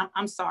 8th game,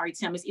 I'm sorry,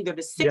 Tim, it's either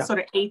the 6th or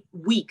the 8th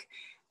week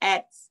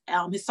at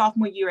his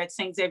sophomore year at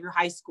St. Xavier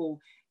High School,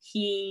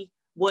 he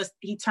was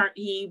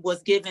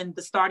given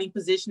the starting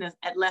position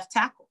at left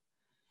tackle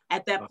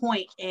at that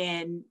point.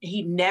 And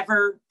he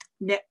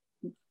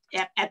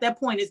at that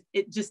point,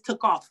 it just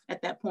took off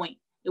at that point.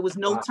 It was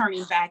no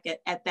turning back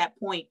at that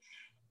point.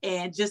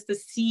 And just to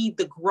see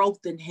the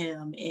growth in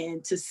him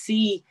and to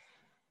see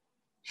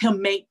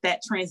him make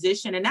that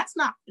transition. And that's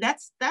not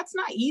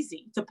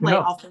easy to play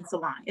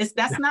offensive line.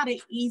 That's not an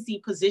easy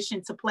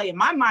position to play. In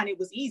my mind, it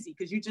was easy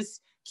because you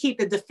just keep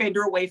the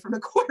defender away from the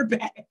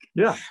quarterback.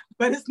 Yeah.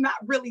 But it's not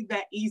really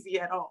that easy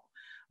at all.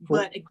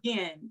 But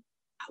again,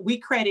 we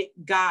credit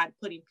God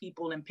putting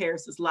people in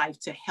Paris's life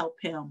to help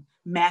him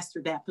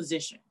master that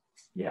position.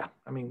 Yeah.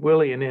 I mean,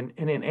 Willie and then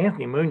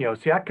Anthony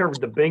Munoz. See, I covered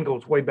the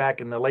Bengals way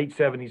back in the late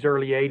 70s,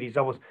 early 80s.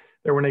 I was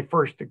there when they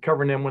first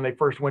covering them when they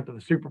first went to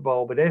the Super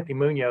Bowl. But Anthony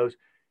Munoz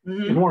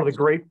is one of the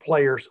great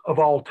players of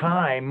all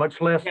time,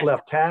 much less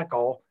left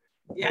tackle.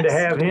 Yes. And to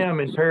have him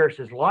in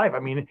Paris's life, I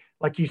mean,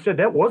 like you said,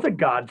 that was a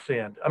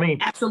godsend. I mean,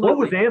 absolutely. What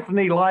was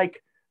Anthony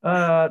like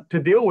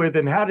to deal with,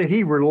 and how did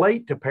he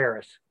relate to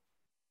Paris?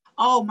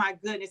 Oh, my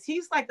goodness.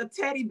 He's like a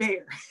teddy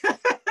bear.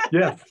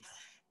 Yes.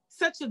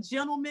 Such a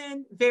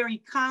gentleman,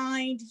 very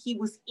kind. He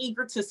was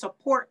eager to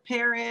support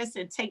Paris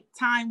and take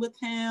time with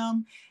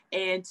him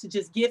and to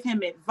just give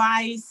him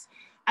advice.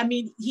 I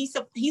mean, he's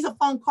a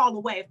phone call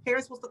away. If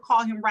Paris was to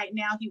call him right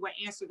now, he would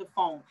answer the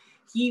phone.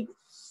 He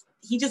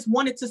just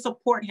wanted to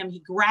support him. He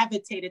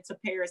gravitated to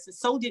Paris, and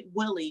so did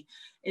Willie.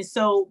 And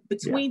so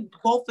between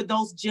both of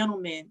those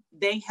gentlemen,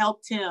 they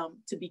helped him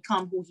to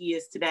become who he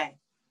is today.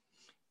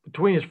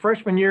 Between his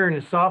freshman year and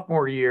his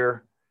sophomore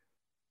year,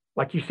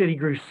 like you said, he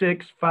grew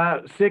 6,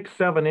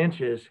 7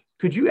 inches.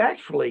 Could you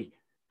actually,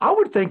 I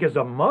would think as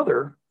a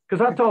mother, because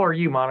how tall are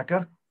you,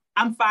 Monica?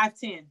 I'm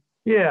 5'10".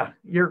 Yeah,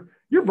 you're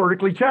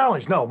vertically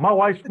challenged. No, my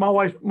wife's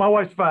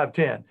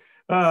 5'10".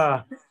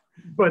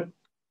 But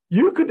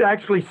you could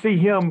actually see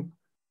him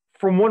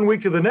from one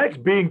week to the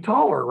next being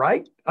taller,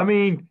 right? I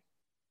mean,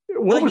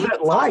 what was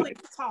that like?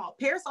 Tall.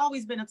 Paris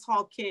always been a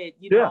tall kid.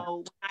 You know,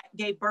 when I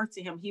gave birth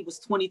to him, he was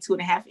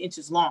 22.5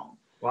 inches long.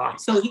 Wow.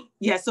 So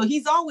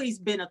he's always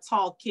been a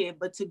tall kid,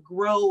 but to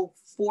grow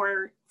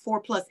 4+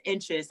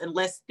 inches in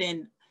less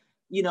than,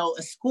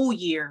 a school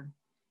year,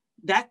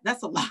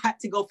 that's a lot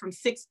to go from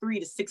 6'3"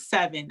 to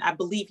 6'7". I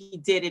believe he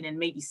did it in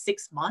maybe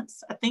 6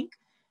 months, I think.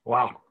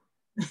 Wow.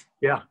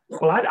 Yeah.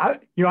 Well,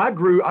 I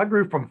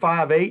grew from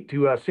 5'8"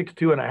 to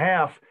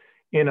 6'2.5"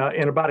 in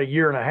about a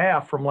year and a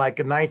half, from like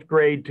a ninth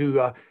grade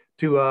to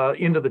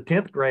into the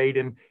 10th grade.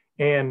 And,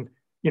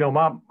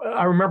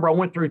 I remember I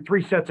went through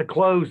 3 sets of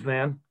clothes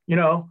then,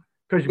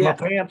 because my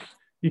pants,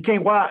 you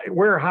can't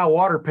wear high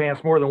water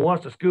pants more than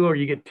once to school or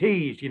you get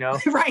teased,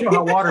 Right. You know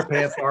how water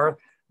pants are.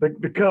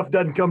 The cuff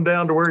doesn't come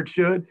down to where it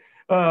should.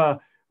 What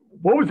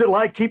was it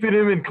like keeping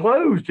him in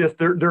clothes just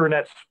during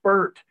that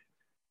spurt?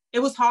 It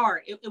was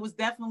hard. It was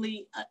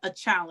definitely a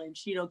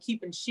challenge,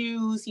 keeping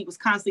shoes. He was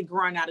constantly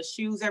growing out of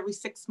shoes every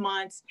 6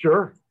 months.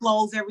 Sure.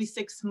 Clothes every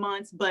 6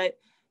 months. But,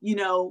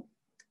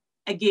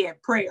 again,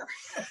 prayer.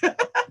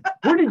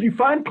 Where did you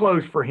find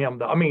clothes for him,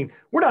 though? I mean,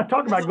 we're not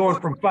talking about going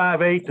from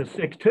 5'8" to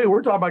 6'2".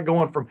 We're talking about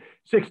going from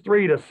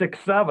 6'3" to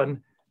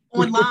 6'7".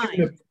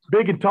 Online.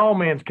 Big and tall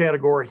man's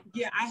category.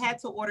 Yeah, I had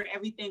to order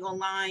everything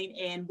online,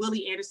 and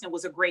Willie Anderson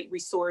was a great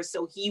resource.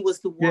 So he was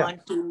the one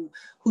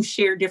who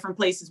shared different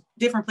places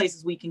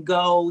we can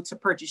go to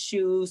purchase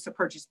shoes, to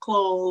purchase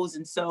clothes.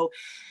 And so,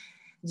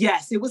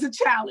 yes, it was a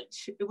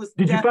challenge. It was.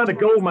 Did you find a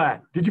gold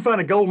mine? Did you find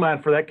a gold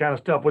mine for that kind of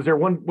stuff? Was there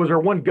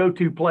one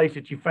go-to place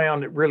that you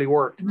found that really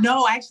worked?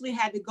 No, I actually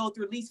had to go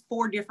through at least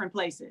 4 different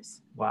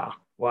places. Wow.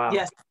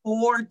 Yes,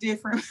 4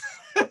 different.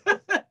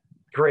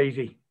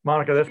 Crazy.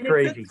 Monica, that's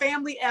crazy. It's a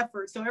family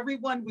effort, so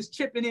everyone was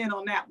chipping in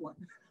on that one.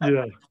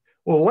 Yeah.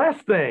 Well,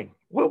 last thing,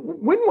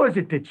 when was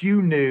it that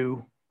you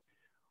knew?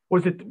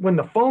 Was it when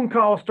the phone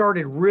call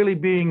started really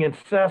being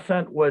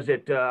incessant? Was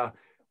it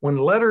when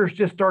letters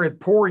just started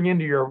pouring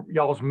into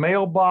y'all's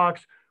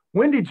mailbox?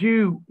 When did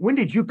you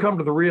come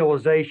to the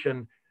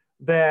realization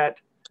that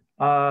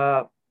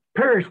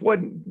Parrish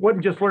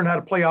wasn't just learning how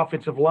to play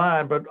offensive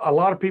line, but a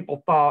lot of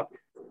people thought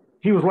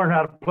he was learning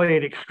how to play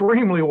it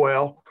extremely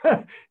well,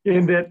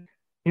 in that.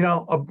 In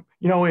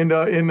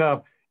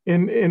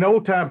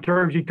old time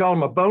terms, you call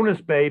him a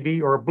bonus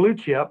baby or a blue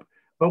chip.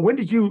 But when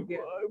did you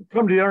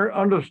come to the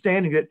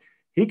understanding that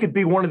he could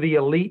be one of the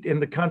elite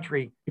in the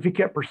country if he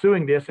kept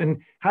pursuing this?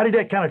 And how did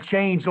that kind of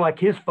change, like,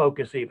 his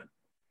focus even?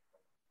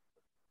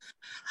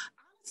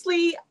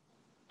 Honestly,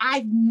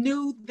 I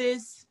knew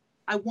this.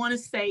 I want to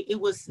say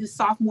it was his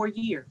sophomore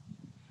year.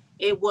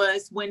 It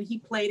was when he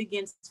played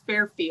against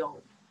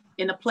Fairfield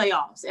in the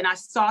playoffs, and I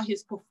saw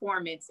his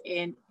performance,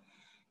 and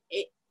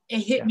it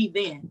hit me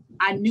then.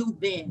 I knew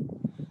then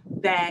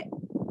that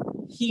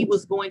he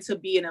was going to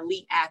be an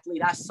elite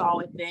athlete. I saw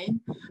it then.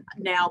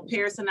 Now,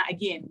 Paris and I,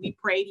 again, we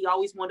prayed. He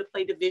always wanted to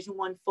play Division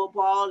I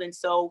football. And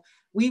so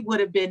we would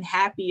have been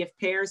happy if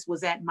Paris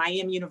was at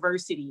Miami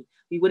University.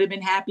 We would have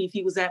been happy if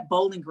he was at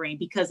Bowling Green,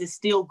 because it's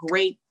still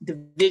great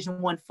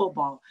Division I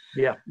football.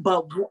 Yeah.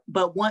 But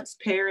once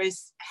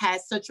Paris had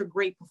such a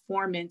great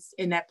performance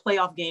in that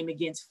playoff game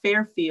against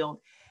Fairfield,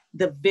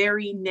 the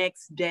very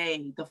next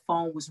day, the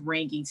phone was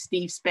ringing.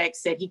 Steve Speck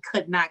said he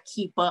could not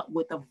keep up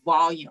with the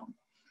volume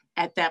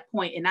at that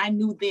point. And I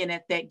knew then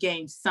at that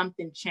game,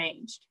 something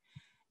changed.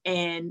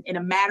 And in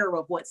a matter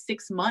of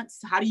 6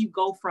 months, how do you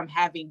go from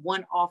having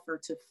one offer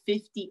to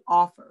 50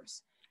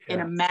 offers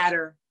in a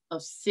matter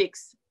of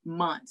 6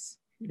 months?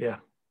 Yeah.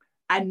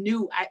 I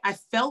knew, I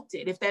felt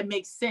it, if that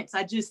makes sense.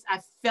 I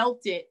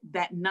felt it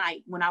that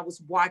night when I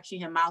was watching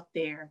him out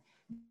there,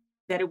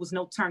 that it was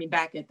no turning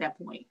back at that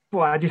point.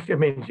 Well, as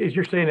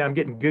you're saying that, I'm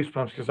getting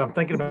goosebumps, because I'm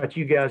thinking about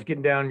you guys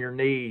getting down on your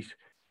knees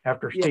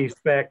after Steve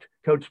Speck,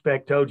 Coach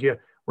Speck, told you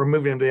we're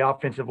moving into the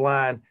offensive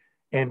line,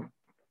 and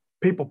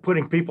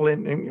putting people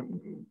in,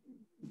 and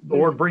the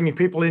Lord bringing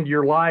people into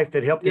your life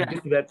that helped you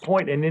get to that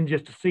point, and then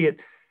just to see it.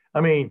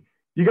 I mean,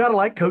 you got to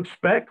like Coach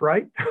Speck,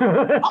 right?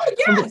 Oh,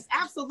 yes,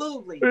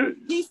 absolutely.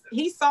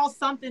 He saw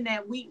something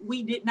that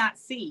we did not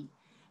see,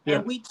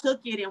 and we took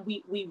it and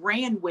we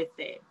ran with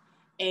it.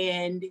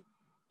 And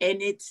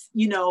it's,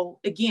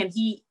 again,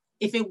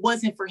 if it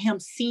wasn't for him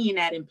seeing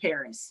that in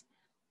Paris,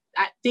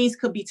 things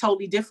could be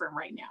totally different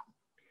right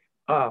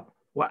now.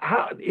 Well,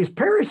 how is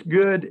Paris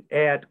good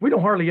at? We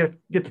don't hardly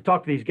get to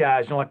talk to these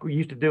guys, like we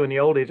used to do in the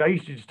old days. I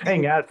used to just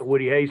hang out at the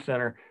Woody Hayes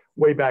Center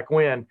way back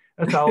when.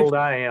 That's how old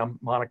I am,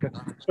 Monica.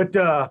 But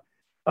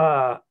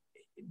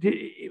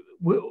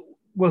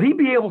will he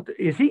be able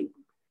to?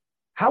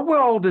 How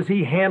well does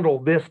he handle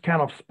this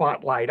kind of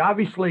spotlight?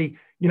 Obviously,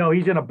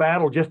 he's in a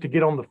battle just to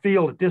get on the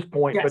field at this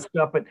point,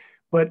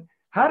 but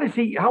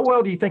how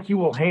well do you think he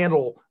will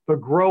handle the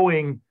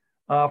growing,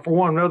 for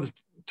one another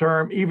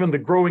term, even the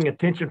growing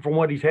attention from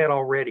what he's had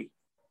already?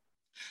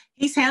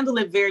 He's handled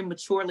it very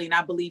maturely, and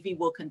I believe he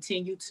will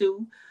continue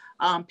to.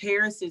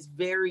 Paris is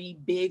very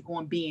big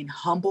on being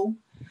humble.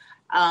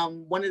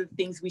 One of the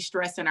things we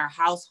stress in our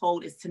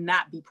household is to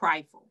not be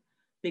prideful,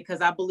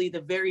 because I believe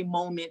the very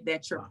moment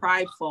that you're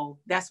prideful,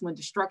 that's when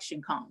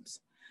destruction comes.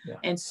 Yeah.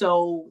 And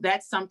so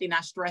that's something I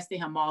stress to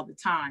him all the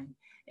time.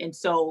 And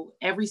so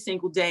every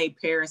single day,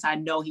 Paris, I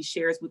know he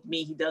shares with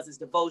me, he does his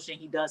devotion,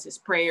 he does his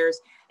prayers,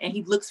 and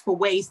he looks for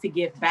ways to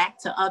give back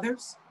to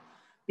others,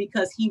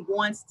 because he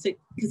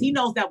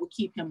knows that will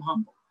keep him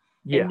humble.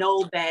 And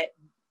know that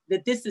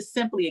that this is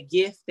simply a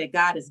gift that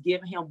God has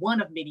given him, one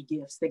of many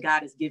gifts that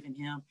God has given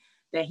him,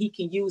 that he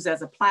can use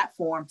as a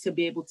platform to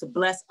be able to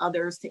bless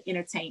others, to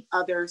entertain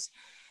others.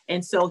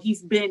 And so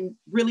he's been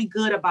really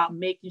good about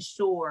making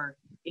sure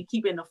and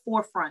keeping the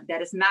forefront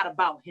that it's not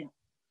about him.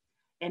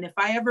 And if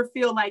I ever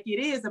feel like it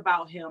is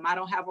about him, I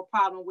don't have a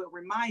problem with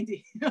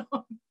reminding him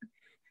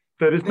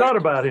that it's not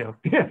about him.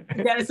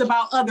 That it's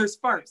about others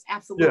first.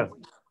 Absolutely.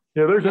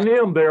 Yeah, there's an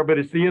M there, but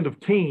it's the end of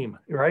team,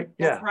 right?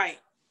 That's right.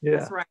 Yeah.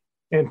 That's right.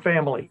 And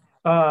family.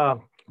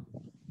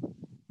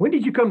 When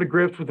did you come to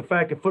grips with the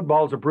fact that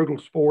football is a brutal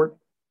sport,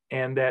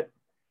 and that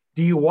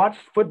do you watch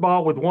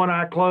football with one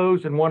eye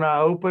closed and one eye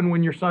open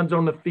when your son's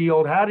on the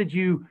field? How did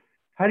you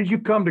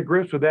come to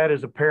grips with that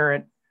as a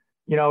parent?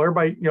 You know,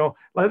 everybody, you know,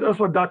 that's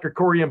what Dr.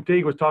 Corey M.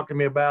 Teague was talking to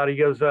me about. He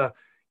goes,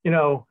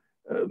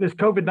 this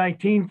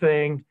COVID-19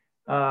 thing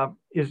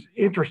is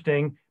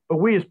interesting, but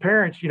we as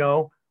parents, you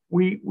know,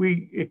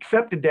 we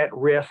accepted that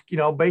risk, you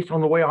know, based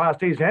on the way Ohio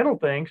State has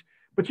handled things.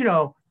 But, you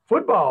know,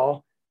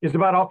 football is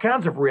about all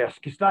kinds of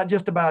risk. It's not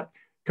just about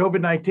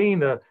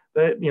COVID-19.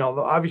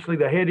 Obviously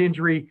the head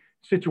injury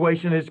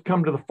situation has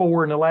come to the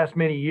fore in the last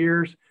many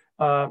years.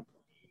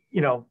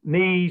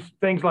 Knees,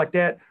 things like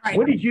that. Right.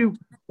 When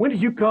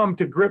did you come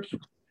to grips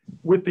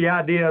with the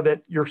idea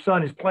that your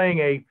son is playing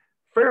a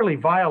fairly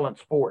violent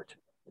sport?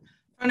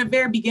 From the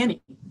very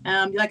beginning.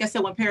 Like I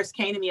said, when Paris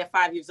came to me at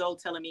 5 years old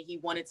telling me he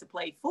wanted to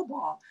play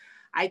football,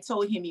 I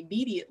told him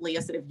immediately,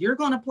 I said, if you're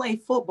going to play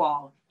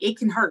football, it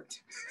can hurt.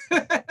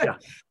 Yeah.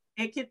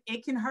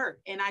 It can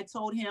hurt. And I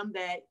told him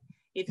that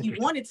if he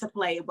wanted to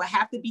play, it would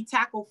have to be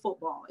tackle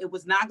football. It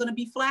was not going to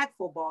be flag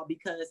football,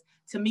 because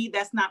to me,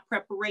 that's not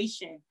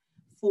preparation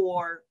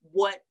for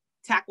what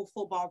tackle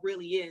football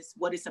really is,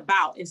 what it's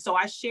about. And so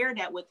I shared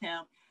that with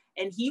him,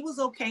 and he was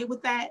okay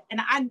with that.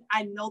 And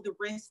I know the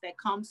risk that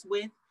comes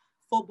with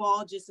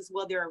football just as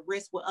well. There are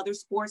risks with other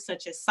sports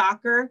such as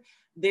soccer.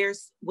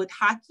 There's with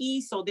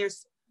hockey. So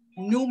there's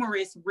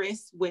numerous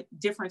risks with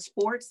different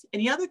sports.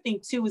 And the other thing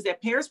too is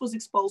that Paris was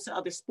exposed to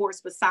other sports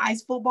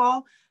besides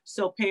football.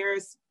 So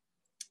Paris,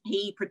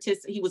 he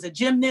was a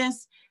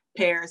gymnast.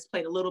 Paris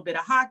played a little bit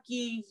of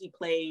hockey. He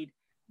played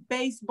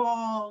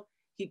baseball.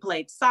 He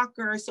played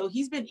soccer. So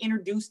he's been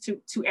introduced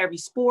to every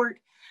sport.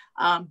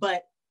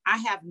 But I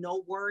have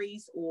no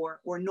worries or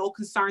no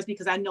concerns,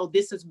 because I know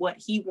this is what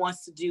he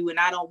wants to do. And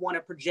I don't want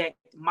to project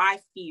my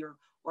fear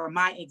or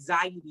my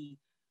anxiety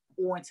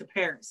onto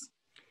Paris.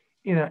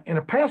 In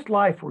a past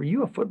life, were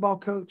you a football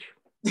coach?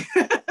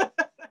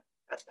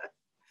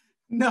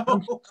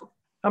 No.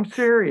 I'm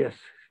serious.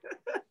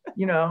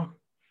 You know,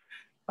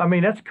 I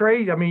mean, that's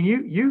crazy. I mean,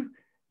 you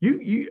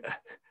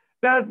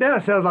now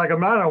it sounds like I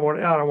don't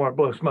want to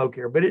blow smoke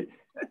here, but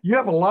you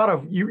have a lot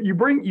of, you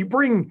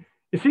bring,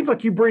 it seems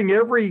like you bring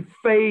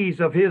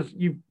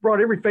you've brought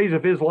every phase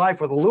of his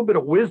life with a little bit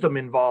of wisdom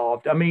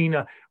involved. I mean,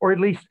 or at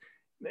least,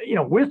 you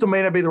know, wisdom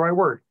may not be the right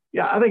word.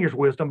 Yeah, I think it's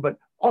wisdom, but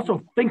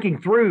also thinking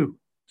through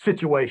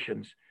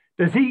situations.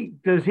 Has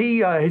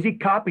he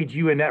copied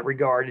you in that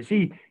regard? Is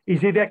he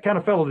that kind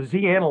of fellow? Does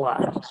he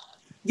analyze?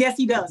 Yes,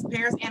 he does.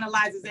 Paris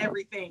analyzes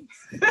everything.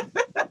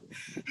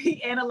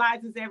 He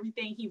analyzes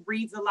everything. He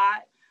reads a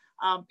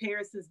lot.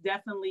 Paris is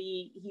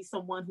he's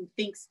someone who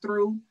thinks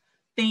through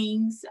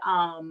things.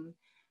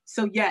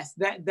 So yes,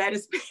 that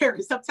is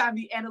Paris. Sometimes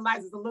he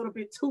analyzes a little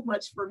bit too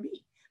much for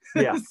me.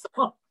 Yeah.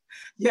 So,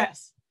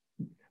 yes.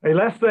 Hey,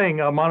 last thing,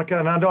 Monica,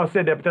 and I know I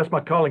said that, but that's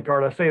my calling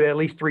card. I say that at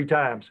least 3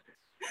 times.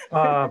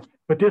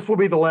 But this will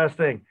be the last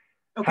thing.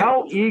 Okay.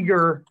 How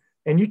eager,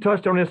 and you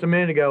touched on this a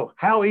minute ago,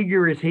 how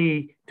eager is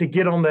he to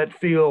get on that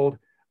field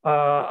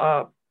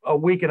a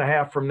week and a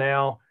half from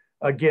now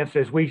against,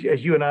 as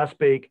you and I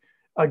speak,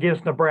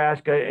 against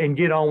Nebraska, and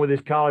get on with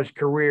his college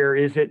career?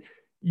 Is it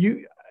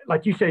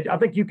like you said, I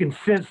think you can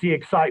sense the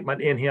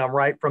excitement in him,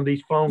 right, from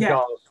these phone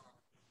calls.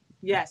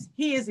 Yes,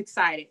 he is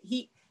excited.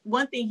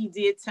 One thing he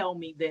did tell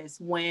me this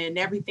when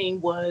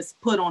everything was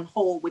put on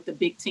hold with the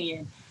Big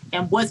Ten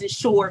and wasn't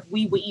sure if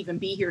we would even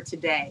be here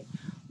today.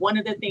 One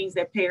of the things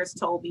that Paris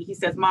told me, he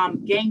says,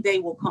 Mom, game day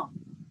will come.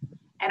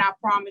 And I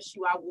promise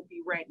you I will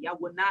be ready. I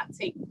will not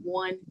take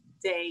one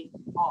day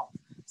off.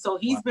 So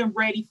he's been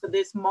ready for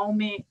this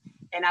moment.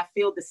 And I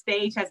feel the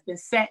stage has been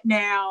set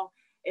now.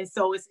 And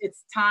so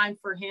it's time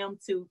for him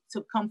to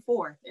come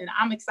forth. And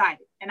I'm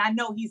excited. And I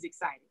know he's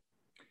excited.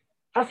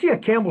 I see a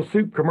Campbell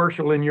Soup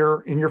commercial in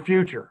your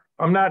future.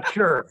 I'm not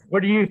sure.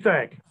 What do you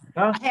think?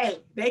 Huh? Hey,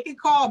 they can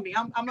call me.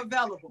 I'm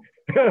available.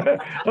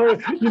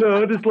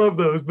 I just love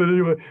those. But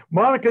anyway,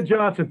 Monica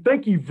Johnson,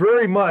 thank you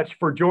very much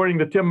for joining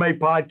the Tim May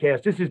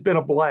podcast. This has been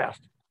a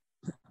blast.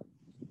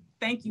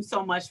 Thank you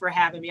so much for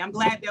having me. I'm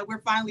glad that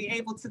we're finally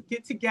able to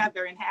get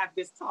together and have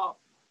this talk.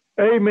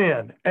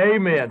 Amen.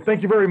 Amen.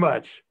 Thank you very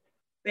much.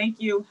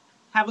 Thank you.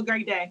 Have a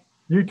great day.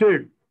 You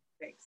too.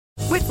 Thanks.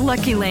 With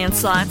Lucky Land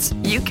Slots,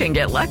 you can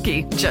get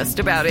lucky just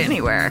about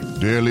anywhere.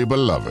 Dearly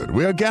beloved,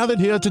 we are gathered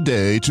here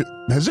today to...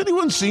 Has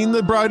anyone seen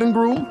the bride and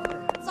groom?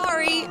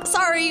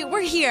 Sorry,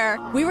 we're here.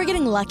 We were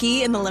getting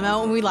lucky in the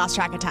limo and we lost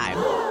track of time.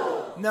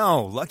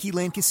 No, Lucky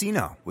Land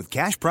Casino, with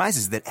cash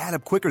prizes that add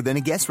up quicker than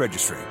a guest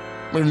registry.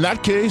 in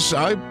that case,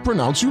 I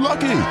pronounce you lucky.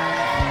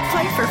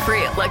 Play for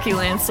free at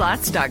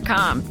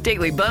LuckyLandSlots.com.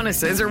 Daily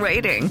bonuses are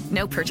waiting.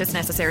 No purchase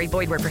necessary.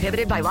 Void where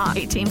prohibited by law.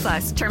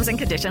 18+. Terms and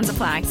conditions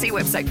apply. See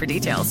website for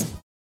details.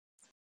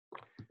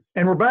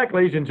 And we're back,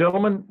 ladies and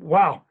gentlemen.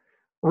 Wow.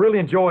 Really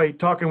enjoy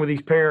talking with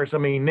these parents. I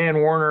mean, Nan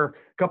Warner a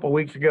couple of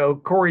weeks ago,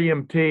 Corey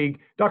M. Teague,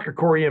 Dr.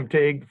 Corey M.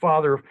 Teague,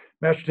 father of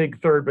Master Teague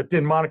III, but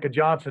then Monica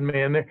Johnson,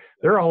 man,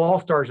 they're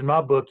all-stars in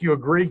my book. You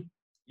agree?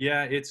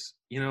 Yeah, it's,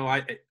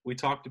 we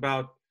talked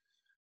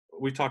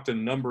a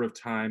number of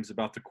times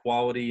about the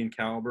quality and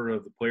caliber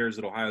of the players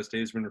that Ohio State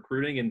has been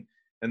recruiting,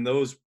 and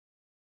those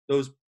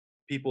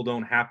people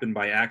don't happen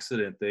by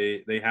accident.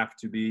 They have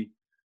to be,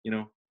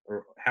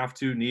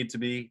 need to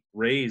be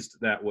raised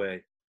that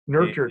way.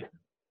 Nurtured.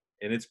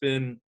 And it's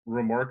been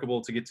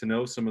remarkable to get to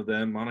know some of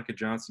them. Monica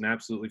Johnson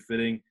absolutely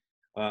fitting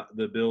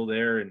the bill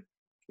there. And,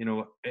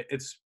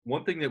 it's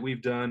one thing that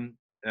we've done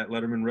at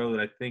Letterman Row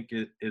that I think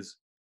is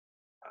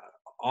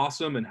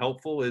awesome and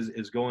helpful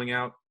is going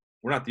out.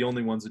 We're not the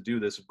only ones that do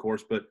this, of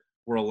course, but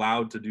we're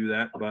allowed to do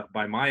that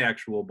by my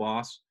actual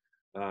boss,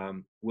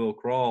 Will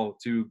Crawl,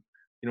 to,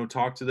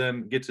 talk to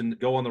them, get to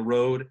go on the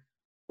road,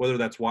 whether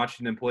that's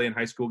watching them play in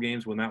high school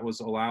games when that was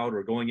allowed,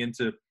 or going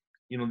into,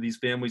 these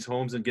families'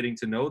 homes and getting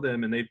to know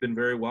them. And they've been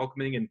very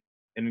welcoming and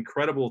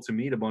incredible to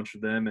meet a bunch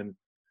of them. And,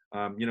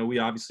 we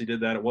obviously did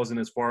that. It wasn't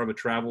as far of a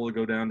travel to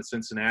go down to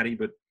Cincinnati,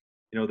 but,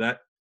 that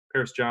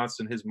Paris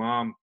Johnson, his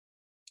mom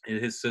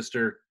and his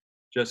sister,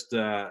 just,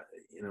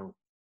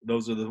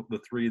 those are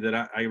the three that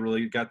I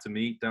really got to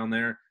meet down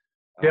there.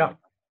 Yeah.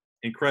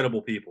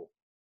 Incredible people.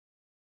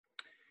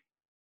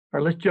 All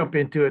right, let's jump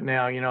into it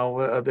now.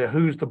 The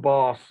Who's the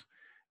Boss.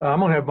 I'm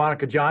going to have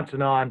Monica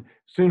Johnson on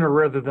sooner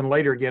rather than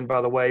later again,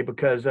 by the way,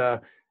 because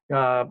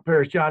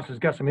Paris Johnson's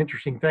got some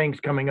interesting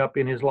things coming up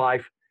in his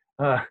life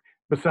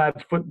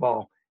besides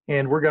football.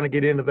 And we're going to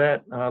get into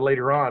that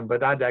later on,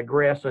 but I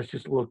digress. That's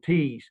just a little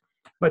tease.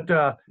 But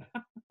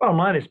bottom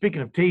line is,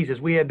 speaking of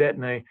teases, we had that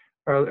in the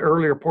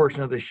earlier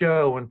portion of the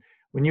show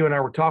when you and I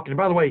were talking. And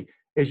by the way,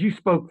 as you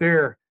spoke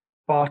there,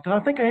 Boston, I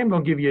think I am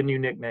going to give you a new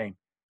nickname.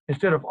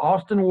 Instead of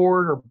Austin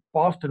Ward or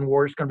Boston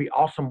Ward, it's going to be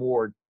Awesome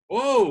Ward.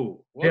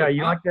 Whoa. Yeah,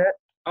 you like that?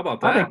 How about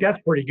that? I think that's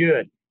pretty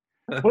good.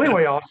 Well,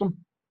 anyway, awesome.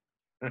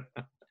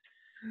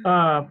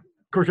 Of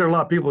course, there are a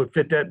lot of people who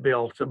fit that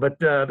bill, but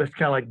that's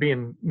kind of like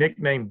being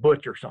nicknamed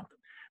Butch or something.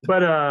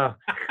 But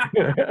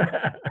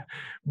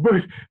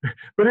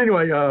but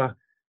anyway.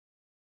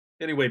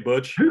 Anyway,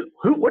 Butch.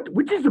 Who's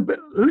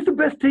the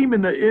best team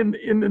in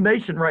the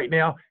nation right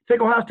now? Take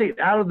Ohio State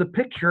out of the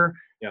picture.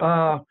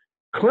 Yeah.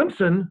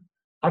 Clemson,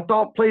 I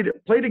thought played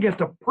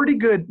against a pretty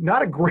good,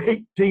 not a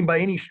great team by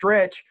any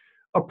stretch,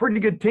 a pretty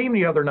good team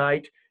the other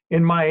night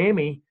in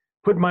Miami.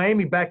 Put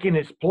Miami back in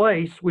its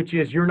place, which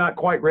is you're not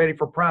quite ready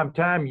for prime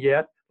time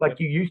yet, like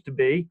you used to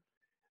be.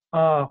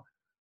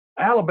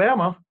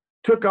 Alabama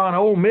took on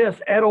Ole Miss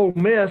at Ole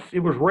Miss. It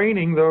was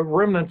raining. The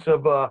remnants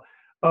of a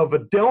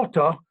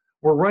delta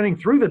were running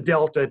through the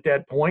delta at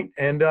that point,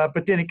 and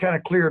but then it kind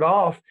of cleared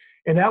off,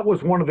 and that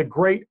was one of the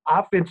great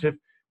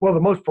the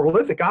most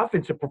prolific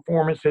offensive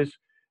performances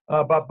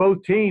by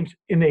both teams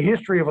in the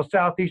history of a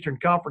Southeastern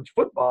Conference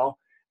football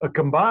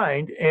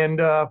combined.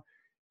 And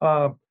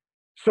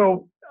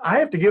so I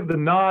have to give the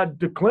nod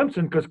to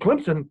Clemson because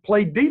Clemson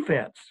played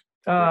defense.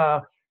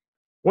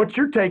 What's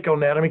your take on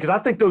that? I mean, because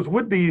I think those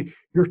would be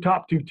your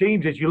top two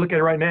teams as you look at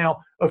it right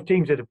now of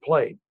teams that have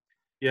played.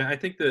 Yeah, I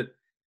think that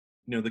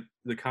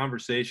the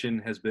conversation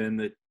has been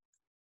that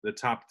the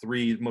top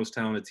three most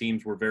talented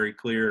teams were very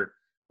clear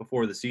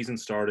before the season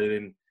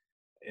started,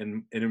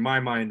 and in my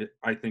mind,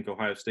 I think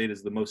Ohio State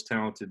is the most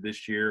talented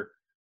this year.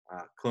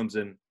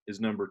 Clemson is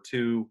number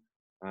two,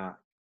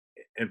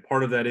 and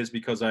part of that is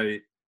because I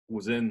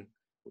was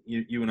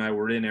you and I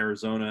were in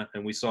Arizona,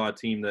 and we saw a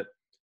team that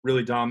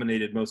really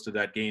dominated most of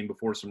that game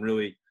before some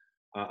really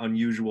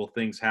unusual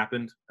things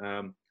happened.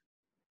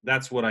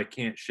 That's what I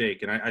can't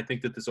shake, and I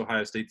think that this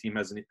Ohio State team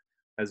has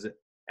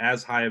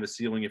as high of a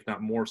ceiling, if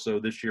not more so,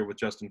 this year with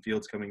Justin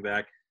Fields coming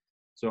back.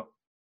 So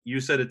you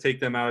said to take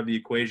them out of the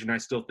equation. I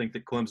still think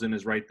that Clemson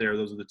is right there.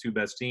 Those are the two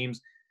best teams.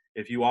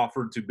 If you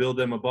offered to build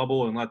them a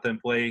bubble and let them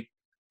play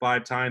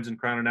 5 times and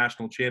crown a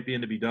national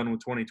champion to be done with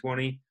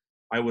 2020,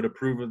 I would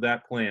approve of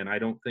that plan. I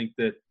don't think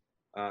that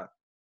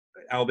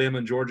Alabama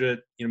and Georgia,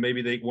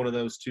 maybe one of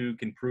those two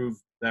can prove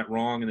that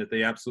wrong and that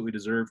they absolutely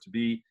deserve to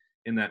be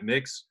in that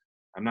mix.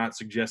 I'm not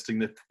suggesting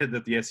that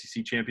the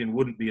SEC champion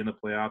wouldn't be in the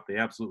playoff. They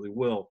absolutely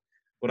will.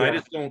 But I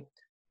just don't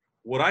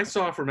 – what I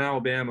saw from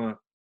Alabama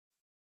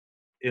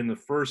in the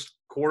first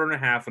quarter and a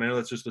half, and I know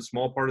that's just a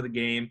small part of the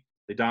game.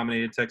 They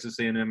dominated Texas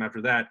A&M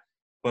after that.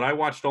 But I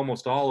watched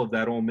almost all of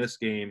that Ole Miss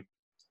game.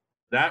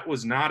 That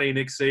was not a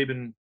Nick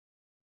Saban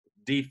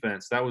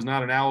defense. That was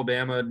not an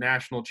Alabama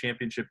national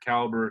championship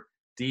caliber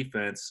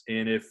defense.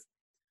 And if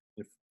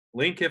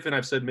Lane Kiffin,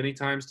 I've said many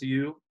times to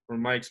you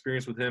from my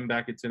experience with him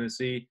back at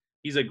Tennessee,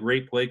 he's a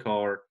great play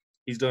caller.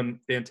 He's done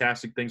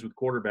fantastic things with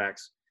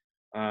quarterbacks.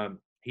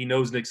 He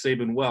knows Nick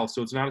Saban well,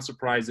 so it's not a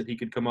surprise that he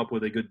could come up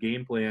with a good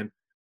game plan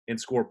and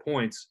score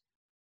points.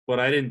 but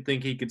I didn't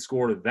think he could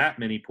score that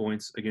many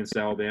points against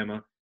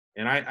Alabama.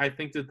 And I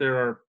think that there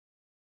are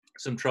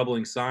some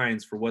troubling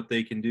signs for what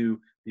they can do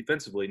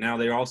defensively. Now,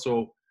 they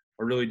also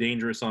are really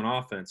dangerous on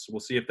offense. We'll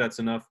see if that's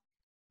enough.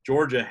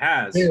 Georgia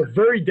has. They are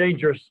very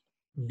dangerous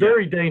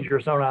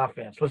on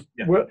offense.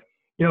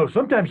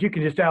 Sometimes you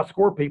can just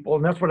outscore people,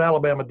 and that's what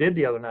Alabama did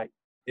the other night.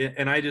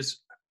 And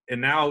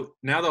now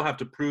they'll have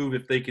to prove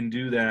if they can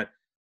do that.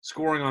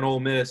 Scoring on Ole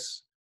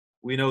Miss,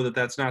 we know that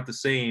that's not the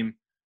same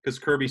because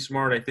Kirby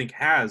Smart, I think,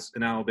 has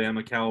an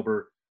Alabama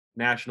caliber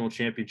national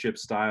championship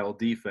style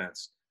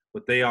defense,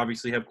 but they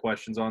obviously have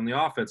questions on the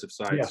offensive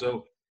side. Yeah.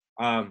 So,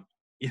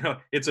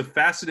 it's a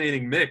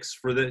fascinating mix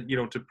for to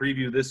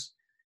preview this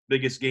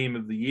biggest game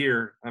of the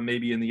year,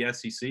 maybe in the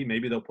SEC.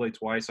 Maybe they'll play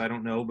twice. I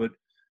don't know. But,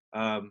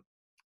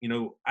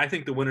 I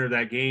think the winner of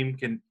that game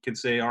can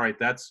say, all right,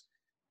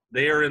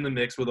 they are in the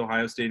mix with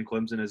Ohio State and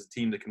Clemson as a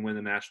team that can win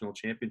the national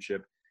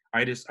championship.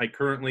 I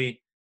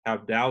currently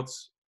have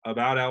doubts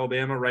about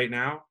Alabama right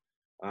now.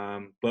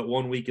 But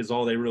 1 week is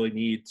all they really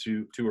need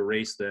to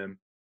erase them.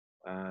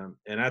 And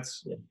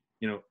that's,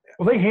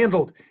 Well, they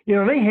handled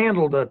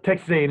a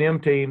Texas A&M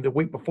team the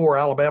week before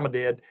Alabama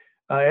did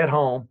at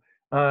home.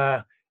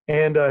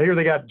 And here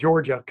they got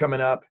Georgia coming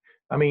up.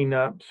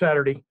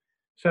 Saturday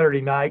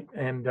night.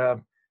 And,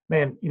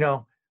 man,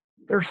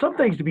 there's some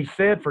things to be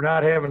said for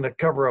not having to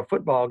cover a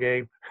football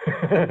game.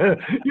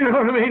 You know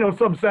what I mean? On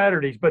some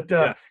Saturdays. But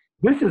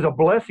This is a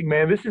blessing,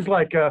 man. This is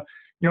like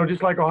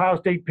just like Ohio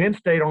State, Penn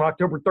State on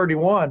October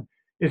 31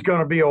 is going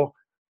to be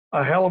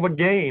a hell of a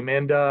game.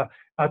 And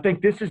I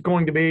think this is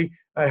going to be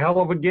a hell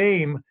of a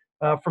game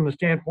from the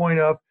standpoint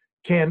of,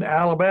 can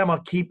Alabama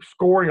keep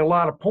scoring a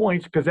lot of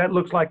points? Because that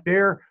looks like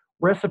their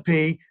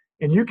recipe.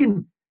 And you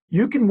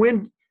can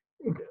win.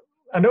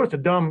 I know it's a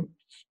dumb,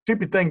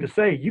 stupid thing to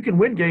say. You can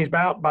win games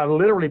by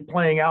literally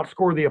playing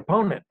outscore the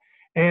opponent.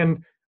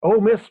 And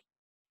Ole Miss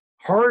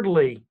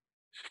hardly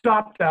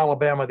stopped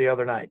Alabama the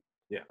other night.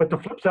 Yeah. But the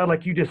flip side,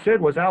 like you just said,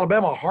 was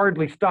Alabama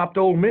hardly stopped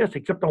Ole Miss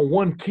except on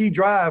one key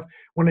drive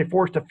when they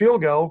forced a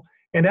field goal,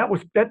 and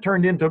that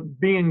turned into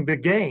being the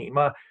game,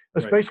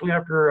 especially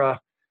after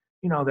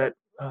that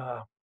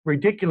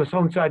ridiculous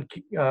onside.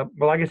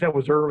 Well, I guess that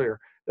was earlier,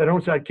 that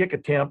onside kick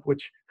attempt,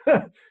 which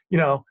that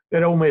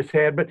Ole Miss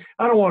had. But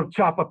I don't want to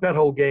chop up that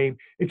whole game,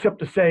 except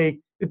to say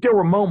that there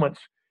were moments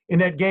in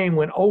that game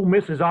when Ole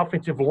Miss's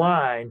offensive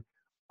line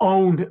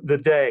owned the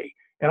day,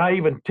 and I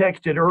even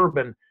texted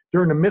Urban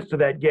during the midst of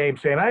that game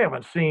saying, I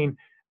haven't seen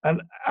an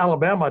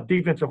Alabama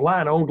defensive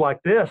line owned like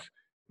this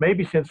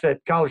maybe since that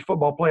college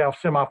football playoff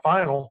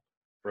semifinal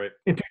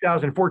in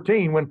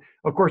 2014 when,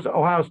 of course,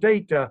 Ohio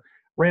State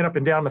ran up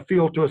and down the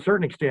field to a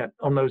certain extent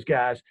on those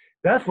guys.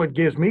 That's what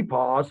gives me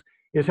pause,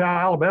 is how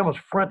Alabama's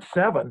front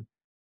seven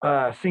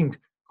seemed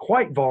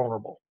quite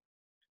vulnerable.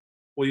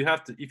 Well, you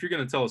have to – if you're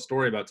going to tell a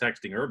story about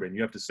texting Urban,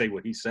 you have to say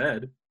what he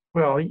said.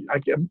 Well,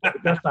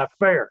 that's not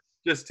fair.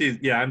 Just teasing.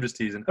 Yeah, I'm just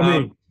teasing.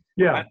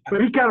 Yeah,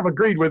 but he kind of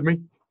agreed with me.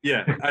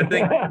 Yeah, I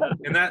think,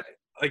 and that,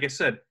 like I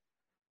said,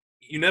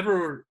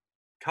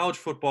 college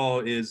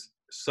football is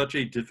such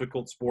a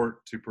difficult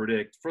sport to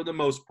predict for the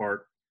most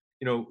part.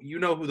 You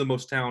know who the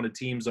most talented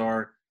teams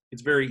are.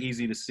 It's very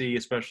easy to see,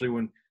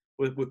 especially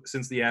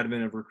since the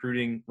advent of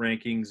recruiting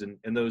rankings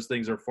and those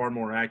things are far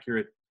more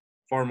accurate,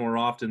 far more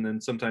often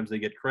than sometimes they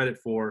get credit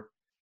for.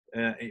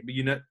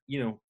 But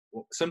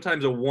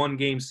sometimes a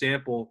one-game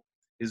sample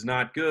is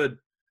not good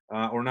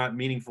or not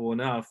meaningful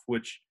enough,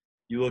 which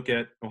you look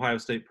at Ohio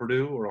State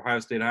Purdue or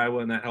Ohio State Iowa,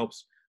 and that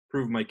helps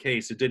prove my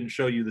case. It didn't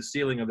show you the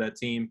ceiling of that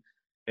team.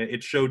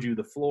 It showed you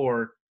the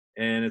floor,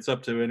 and it's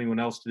up to anyone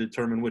else to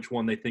determine which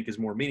one they think is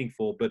more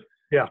meaningful. But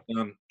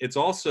it's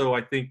also, I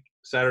think,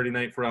 Saturday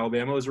night for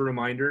Alabama is a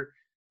reminder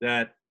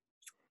that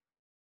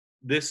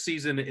this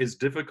season is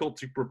difficult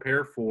to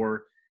prepare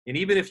for. And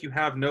even if you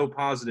have no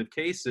positive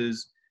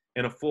cases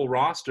and a full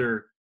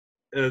roster,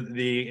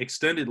 the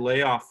extended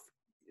layoff,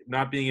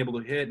 not being able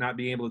to hit, not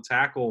being able to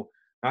tackle,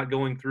 not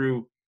going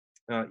through,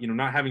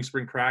 not having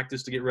spring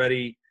practice to get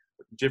ready,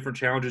 different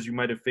challenges you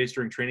might have faced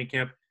during training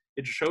camp.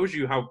 It shows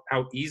you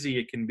how easy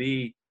it can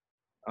be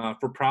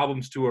for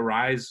problems to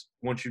arise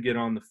once you get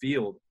on the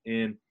field.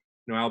 And,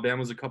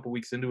 Alabama's a couple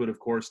weeks into it, of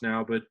course,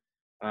 now. But,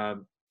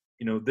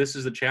 this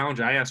is a challenge.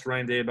 I asked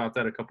Ryan Day about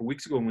that a couple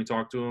weeks ago when we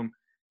talked to him,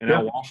 and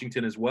Al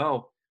Washington as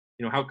well.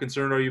 How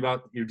concerned are you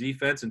about your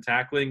defense and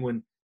tackling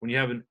when you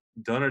haven't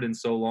done it in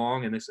so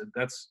long? And they said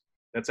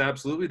that's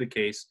absolutely the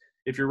case.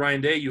 If you're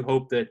Ryan Day, you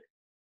hope that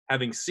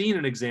having seen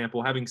an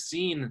example, having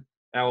seen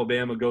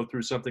Alabama go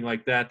through something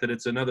like that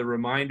it's another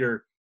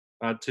reminder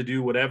to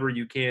do whatever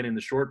you can in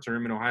the short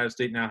term. And Ohio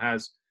State now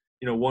has,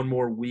 one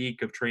more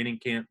week of training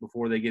camp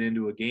before they get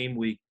into a game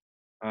week.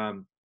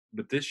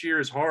 But this year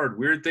is hard.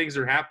 Weird things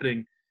are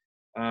happening.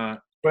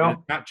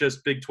 Well, not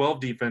just Big 12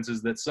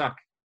 defenses that suck.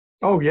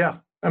 Oh yeah.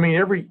 I mean,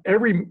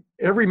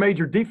 every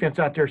major defense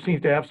out there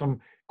seems to have some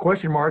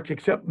question marks,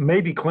 except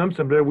maybe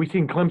Clemson. But we've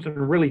seen Clemson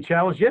really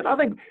challenged yet. I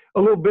think a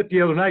little bit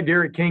the other night,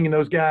 Derek King and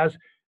those guys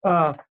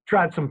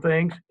tried some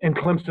things, and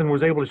Clemson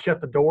was able to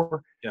shut the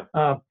door.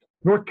 Yeah.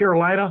 North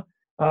Carolina,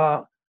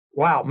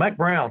 wow, Mac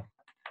Brown,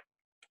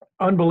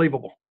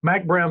 unbelievable.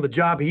 Mac Brown, the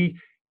job he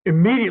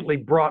immediately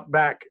brought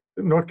back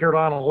North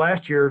Carolina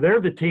last year.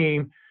 They're the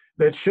team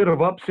that should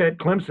have upset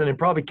Clemson and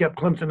probably kept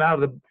Clemson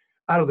out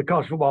of the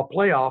college football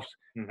playoffs,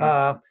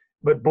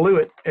 but blew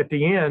it at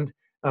the end.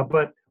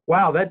 But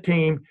wow, that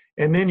team.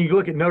 And then you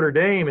look at Notre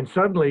Dame, and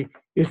suddenly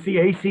it's the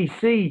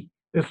ACC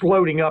that's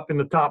loading up in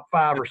the top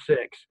 5 or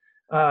 6.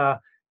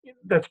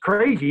 That's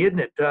crazy, isn't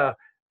it?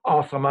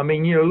 Awesome. I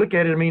mean, look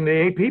at it. I mean,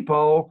 the AP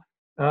poll,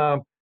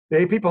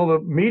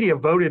 the media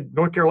voted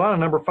North Carolina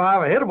number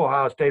 5 ahead of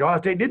Ohio State. Ohio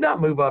State did not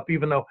move up,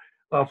 even though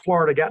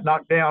Florida got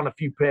knocked down a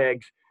few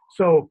pegs.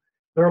 So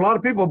there are a lot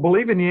of people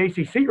believing the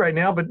ACC right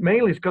now, but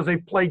mainly it's because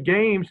they've played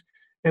games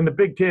and the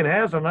Big Ten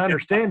hasn't. I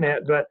understand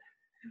that, but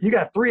you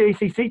got 3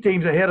 ACC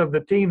teams ahead of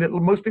the team that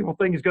most people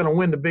think is going to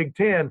win the Big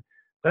Ten.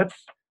 That's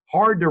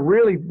hard to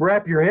really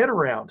wrap your head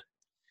around.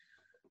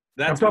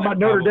 I'm talking about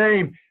Notre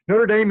Dame.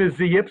 Notre Dame is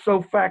the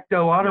ipso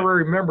facto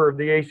honorary member of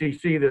the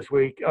ACC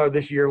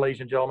this year,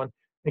 ladies and gentlemen.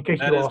 In case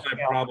that is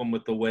my problem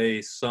with the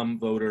way some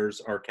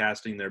voters are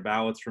casting their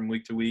ballots from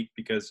week to week,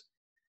 because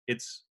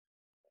it's,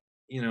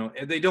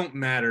 they don't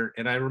matter.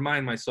 And I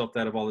remind myself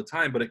that of all the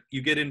time, but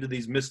you get into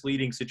these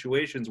misleading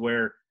situations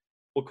where,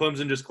 well,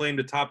 Clemson just claimed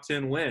a top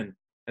 10 win,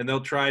 and they'll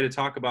try to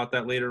talk about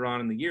that later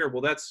on in the year.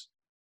 Well, it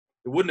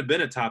wouldn't have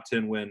been a top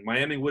 10 win.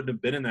 Miami wouldn't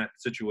have been in that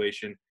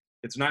situation.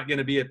 It's not going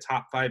to be a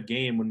top 5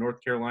 game when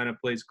North Carolina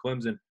plays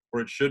Clemson,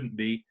 or it shouldn't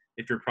be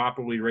if you're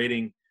properly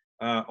rating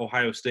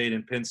Ohio State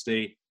and Penn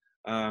State.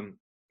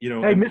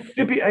 Hey,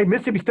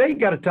 Mississippi State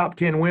got a top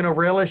 10 win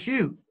over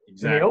LSU.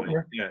 Exactly.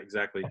 Yeah,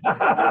 exactly.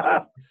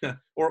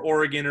 Or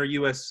Oregon or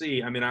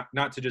USC. I mean,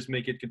 not to just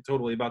make it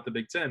totally about the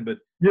Big Ten, but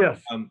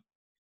yes.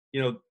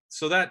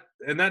 So that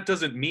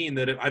doesn't mean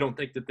that I don't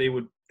think that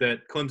that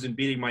Clemson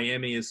beating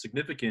Miami is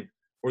significant,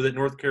 or that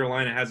North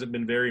Carolina hasn't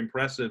been very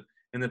impressive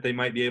and that they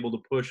might be able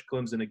to push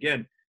Clemson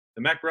again.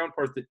 The Mac Brown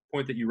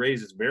point that you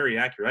raised is very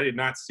accurate. I did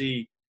not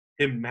see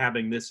him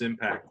having this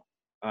impact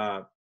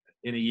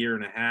in a year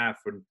and a half,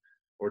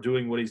 or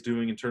doing what he's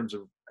doing in terms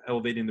of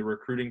elevating the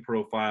recruiting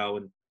profile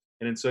and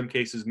in some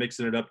cases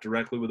mixing it up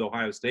directly with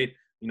Ohio State.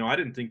 I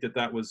didn't think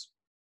that was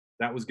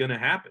going to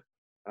happen.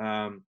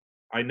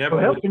 I never.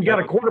 It helps when you got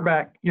a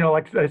quarterback,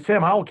 like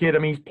Sam Howell kid. I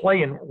mean, he's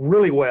playing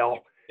really well.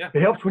 Yeah.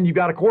 It helps when you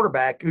got a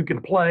quarterback who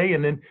can play,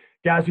 and then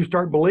guys who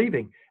start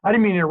believing. I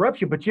didn't mean to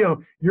interrupt you, but you're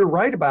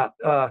right about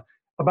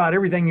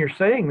everything you're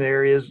saying.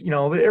 There is,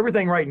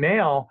 everything right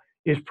now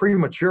is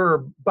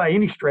premature by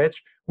any stretch.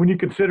 When you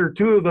consider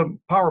 2 of the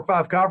Power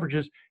 5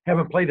 conferences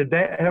haven't played a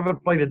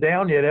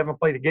down yet, haven't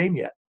played a game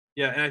yet.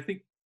 Yeah, and I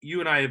think you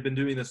and I have been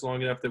doing this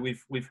long enough that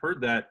we've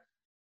heard that.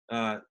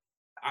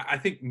 I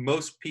think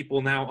most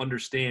people now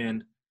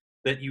understand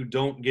that you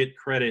don't get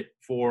credit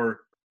for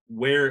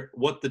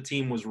what the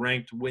team was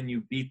ranked when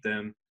you beat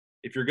them.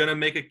 If you're going to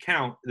make a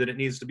count, that it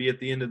needs to be at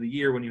the end of the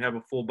year when you have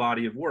a full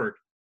body of work.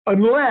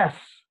 Unless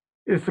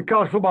it's the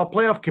College Football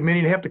Playoff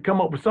Committee, they have to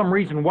come up with some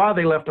reason why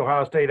they left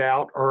Ohio State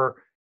out, or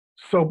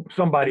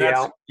somebody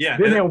out. Yeah.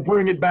 Then they'll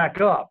bring it back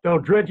up. They'll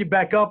dredge it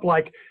back up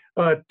like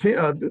the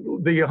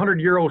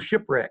 100-year-old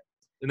shipwreck.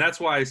 And that's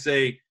why I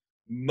say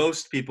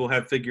most people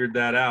have figured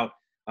that out.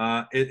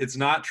 It's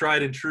not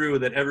tried and true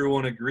that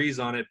everyone agrees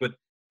on it, but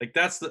like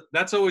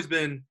that's always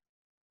been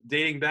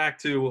dating back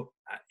to,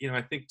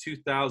 I think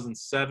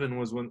 2007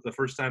 was when the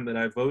first time that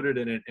I voted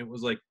in it. It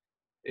was like,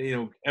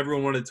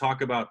 everyone wanted to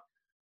talk about,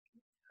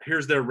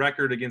 here's their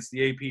record against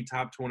the AP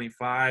top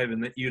 25,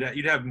 and that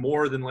you'd have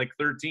more than like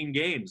 13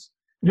 games.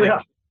 Yeah.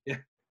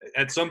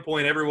 At some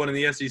point, everyone in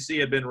the SEC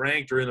had been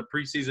ranked or in a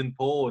preseason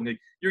poll, and if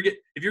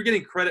you're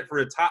getting credit for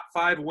a top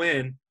 5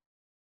 win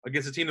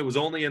against a team that was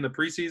only in the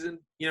preseason,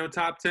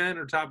 top 10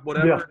 or top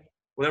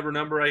whatever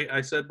number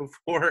I said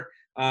before,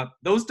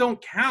 those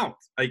don't count.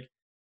 Like,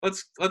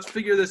 let's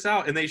figure this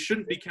out, and they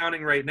shouldn't be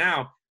counting right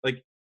now.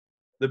 Like,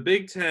 the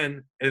Big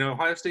Ten and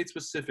Ohio State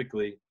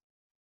specifically,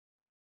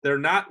 they're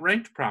not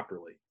ranked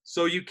properly,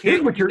 so you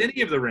can't get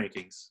any of the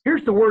rankings.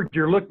 Here's the word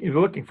you're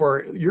looking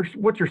for.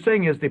 What you're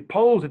saying is the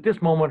polls at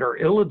this moment are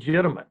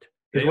illegitimate.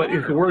 Is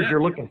the word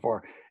you're looking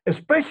for?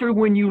 Especially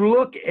when you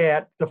look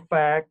at the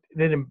fact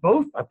that in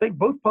both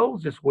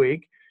polls this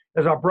week,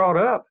 as I brought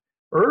up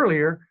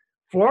earlier,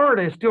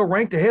 Florida is still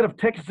ranked ahead of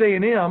Texas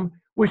A&M,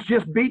 which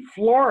just beat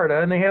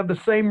Florida, and they have the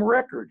same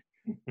record.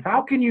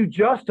 How can you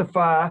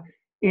justify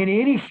in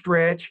any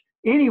stretch,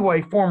 any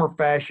way, form, or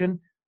fashion,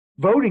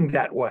 voting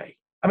that way?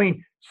 I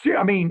mean,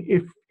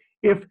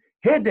 if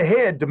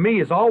head-to-head to me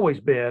has always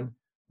been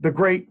the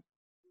great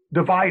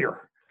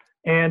divider,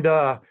 and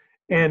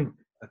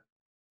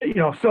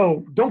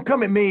so don't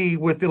come at me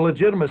with the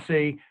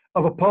legitimacy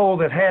of a poll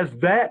that has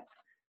that.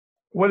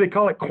 What do they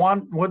call it?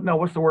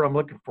 What's the word I'm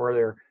looking for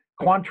there?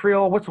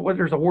 Quantrill.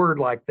 There's a word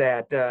like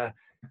that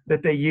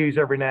that they use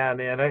every now and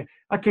then.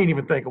 I can't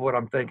even think of what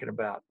I'm thinking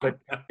about, but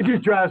it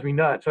just drives me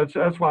nuts.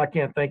 That's why I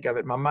can't think of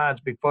it. My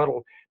mind's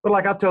befuddled. But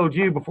like I told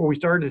you before we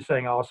started this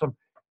thing, awesome.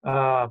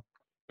 Ohio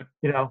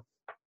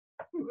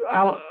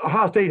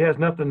State has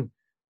nothing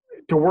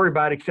to worry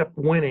about except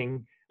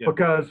winning,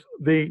 because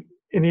in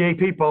the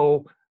AP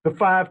poll, the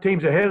 5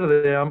 teams ahead of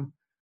them,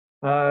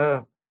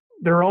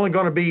 there are only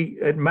going to be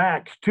at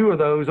max 2 of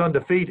those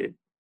undefeated.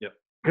 Yep.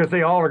 Because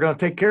they all are going to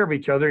take care of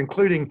each other,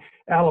 including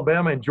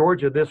Alabama and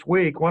Georgia this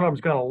week. One of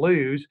them's going to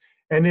lose.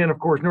 And then, of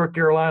course, North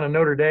Carolina,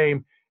 Notre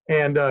Dame,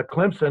 and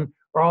Clemson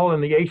are all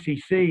in the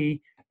ACC,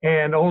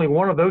 and only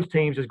one of those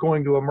teams is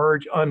going to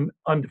emerge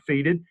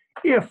undefeated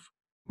if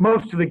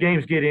most of the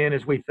games get in,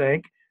 as we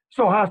think.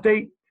 So Ohio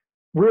State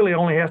really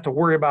only has to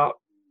worry about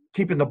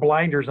keeping the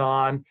blinders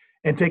on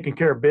and taking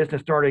care of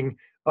business starting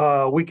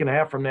a week and a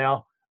half from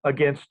now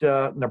against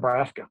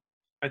Nebraska.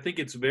 I think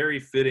it's very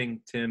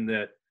fitting, Tim,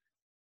 that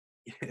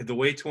the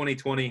way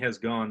 2020 has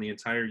gone the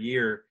entire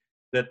year,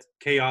 that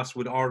chaos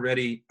would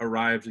already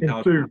arrive to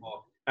college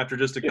football after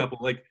just a couple.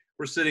 Like,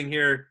 we're sitting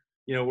here,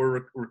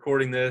 we're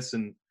recording this,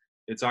 and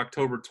it's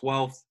October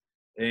 12th,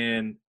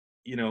 and,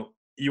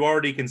 you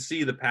already can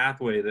see the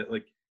pathway that,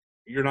 like,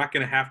 you're not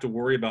going to have to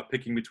worry about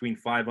picking between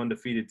 5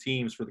 undefeated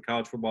teams for the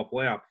college football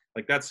playoff.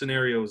 Like, that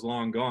scenario is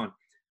long gone.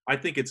 I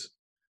think it's,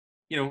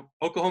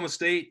 Oklahoma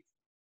State,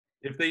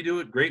 if they do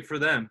it, great for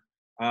them.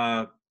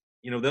 They'll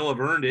have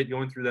earned it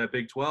going through that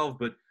Big 12,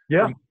 but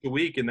from the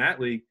week in that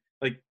league,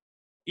 like,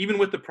 even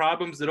with the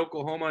problems that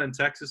Oklahoma and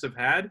Texas have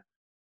had,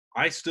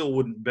 I still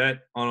wouldn't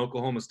bet on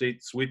Oklahoma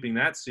State sweeping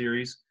that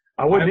series.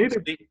 I wouldn't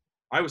either.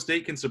 Iowa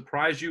State can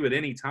surprise you at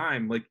any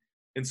time. Like,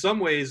 in some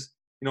ways,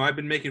 I've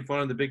been making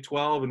fun of the Big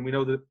 12, and we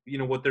know that,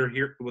 what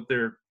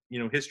their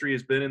history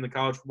has been in the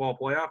college football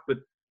playoff, but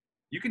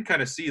you can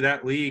kind of see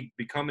that league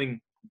becoming,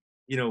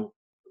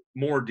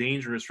 more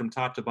dangerous from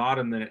top to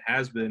bottom than it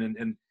has been.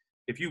 And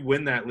if you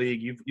win that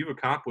league, you've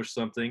accomplished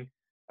something.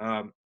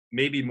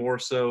 Maybe more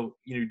so,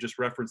 you just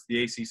referenced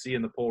the ACC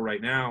in the poll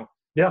right now.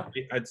 Yeah,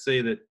 I'd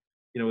say that,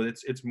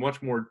 it's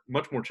much more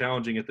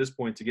challenging at this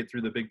point to get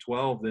through the Big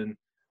 12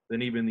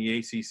 than even the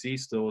ACC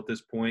still at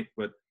this point.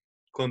 But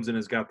Clemson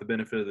has got the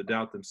benefit of the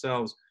doubt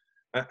themselves.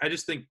 I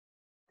just think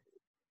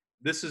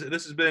this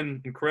has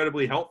been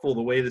incredibly helpful,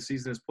 the way the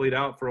season has played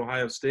out for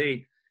Ohio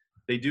State.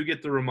 They do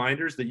get the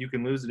reminders that you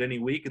can lose at any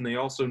week, and they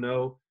also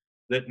know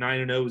that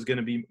 9-0 is going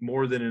to be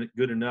more than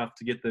good enough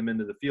to get them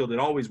into the field. It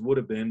always would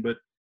have been, but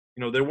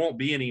there won't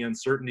be any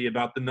uncertainty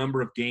about the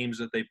number of games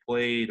that they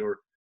played, or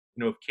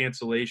of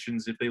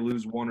cancellations if they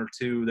lose 1 or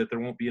 2, that there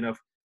won't be enough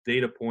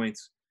data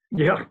points.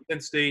 Yeah. Penn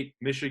State,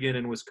 Michigan,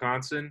 and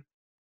Wisconsin,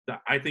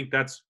 I think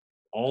that's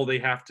all they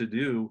have to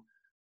do.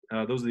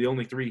 Those are the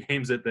only 3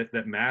 games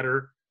that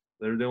matter.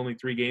 They're the only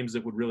 3 games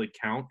that would really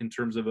count in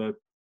terms of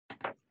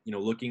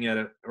looking at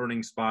an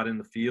earning spot in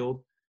the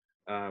field.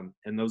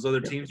 And those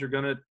other teams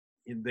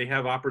they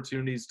have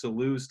opportunities to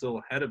lose still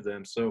ahead of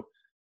them. So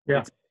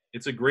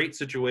it's a great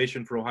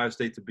situation for Ohio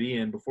State to be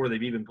in before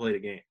they've even played a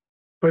game.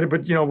 But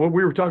what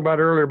we were talking about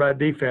earlier about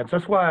defense,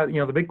 that's why,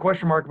 the big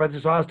question mark about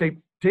this Ohio State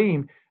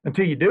team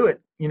until you do it,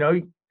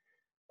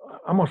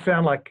 I'm gonna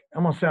sound like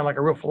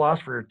a real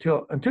philosopher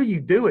until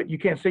you do it, you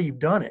can't say you've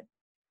done it.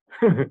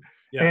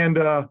 And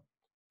the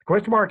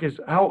question mark is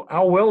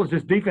how well is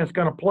this defense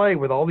going to play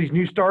with all these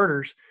new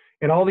starters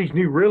and all these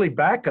new really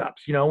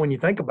backups, when you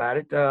think about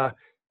it.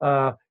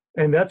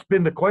 And that's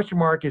been the question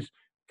mark is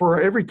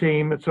for every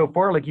team so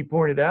far, like you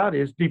pointed out,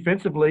 is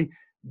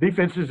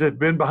defenses have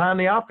been behind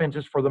the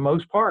offenses for the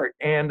most part,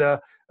 and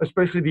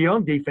especially the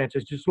young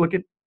defenses. Just look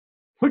at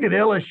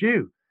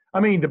LSU. I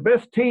mean, the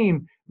best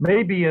team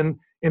maybe in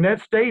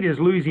that state is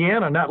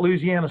Louisiana, not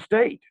Louisiana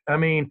State. I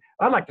mean,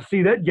 I'd like to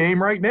see that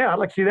game right now. I'd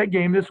like to see that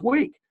game this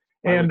week.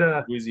 And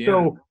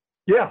so,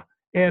 yeah.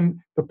 And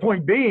the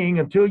point being,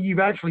 until you've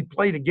actually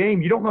played a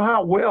game, you don't know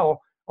how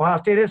well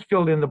Ohio State has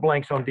filled in the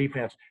blanks on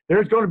defense.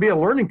 There's going to be a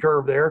learning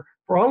curve there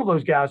for all of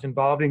those guys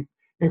involved,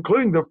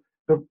 including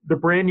the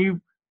brand new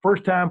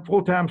first-time,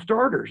 full-time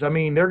starters. I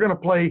mean, they're going to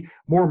play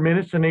more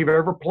minutes than they've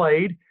ever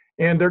played,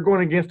 and they're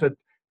going against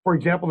for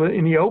example,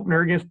 in the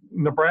opener against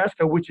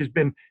Nebraska, which has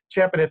been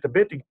champing at the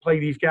bit to play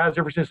these guys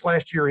ever since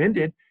last year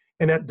ended,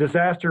 and that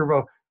disaster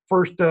of a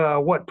first,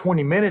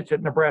 20 minutes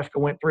that Nebraska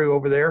went through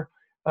over there.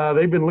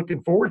 They've been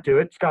looking forward to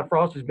it. Scott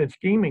Frost has been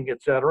scheming,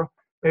 et cetera.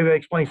 Maybe they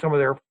explain some of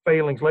their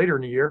failings later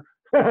in the year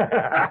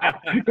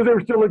because they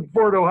were still looking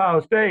forward to Ohio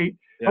State.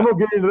 Yeah. I'm going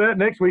to get into that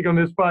next week on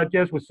this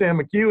podcast with Sam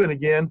McEwen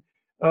again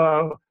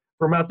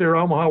from out there,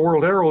 Omaha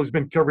World Herald, who's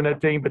been covering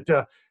that team. But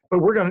the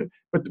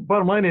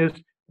bottom line is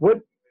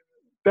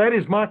that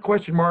is my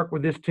question mark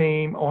with this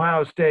team,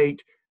 Ohio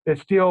State, that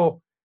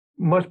still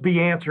must be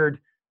answered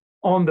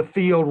on the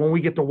field when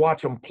we get to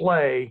watch them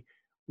play.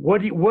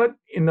 What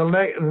in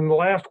the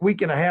last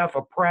week and a half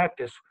of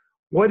practice,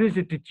 what is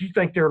it that you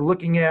think they're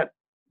looking at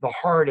the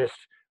hardest,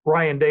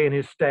 Ryan Day and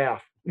his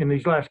staff, in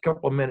these last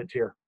couple of minutes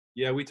here?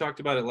 Yeah, we talked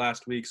about it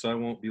last week, so I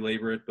won't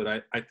belabor it, but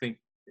I think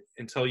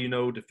until you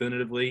know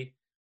definitively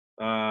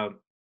the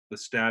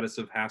status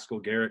of Haskell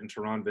Garrett and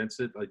Teron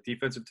Vincent, like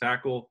defensive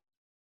tackle,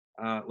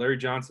 Larry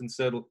Johnson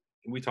said,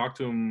 we talked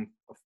to him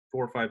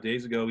 4 or 5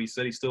 days ago, he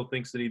said he still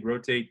thinks that he'd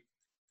rotate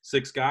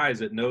 6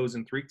 guys at nose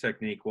and 3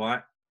 technique.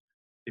 Well,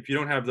 if you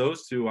don't have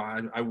those 2,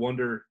 I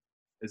wonder,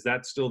 is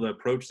that still the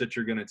approach that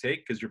you're going to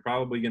take? Because you're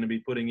probably going to be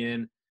putting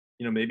in,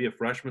 maybe a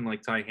freshman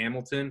like Ty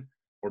Hamilton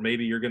or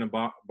maybe you're going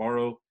to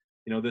borrow,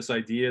 this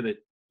idea that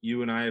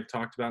you and I have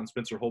talked about and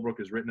Spencer Holbrook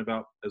has written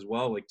about as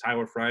well, like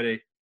Tyler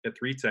Friday at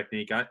 3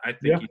 technique. I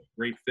think he's a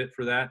great fit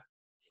for that.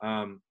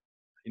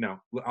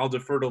 I'll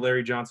defer to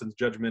Larry Johnson's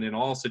judgment in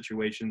all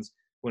situations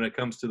when it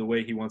comes to the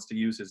way he wants to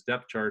use his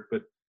depth chart.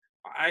 But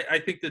I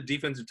think the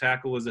defensive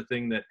tackle is a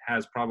thing that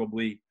has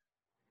probably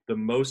the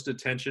most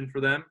attention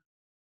for them.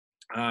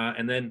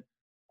 And then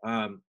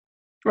right,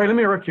 let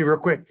me interrupt you real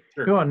quick.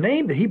 Sure. A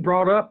name that he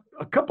brought up,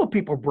 a couple of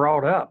people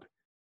brought up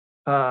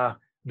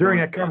during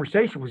that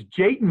conversation was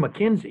Jaden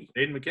McKenzie.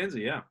 Jaden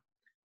McKenzie, yeah.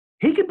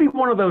 He could be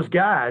one of those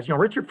guys,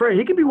 Richard Frey,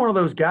 he could be one of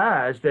those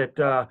guys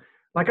that,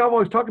 like I've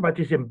always talked about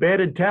this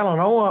embedded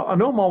talent. I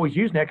know I'm always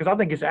using that because I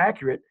think it's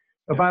accurate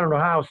about an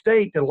Ohio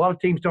State that a lot of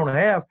teams don't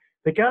have.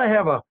 They kind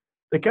of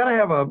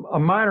have a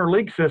minor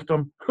league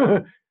system,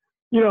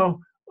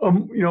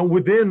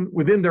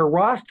 within their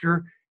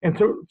roster. And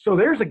so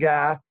there's a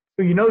guy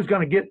who is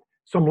going to get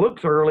some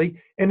looks early.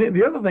 And then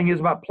the other thing is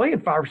about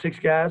playing 5 or 6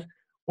 guys.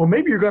 Well,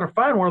 maybe you're going to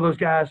find one of those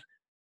guys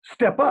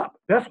step up.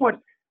 That's what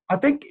I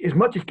think. As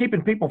much as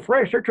keeping people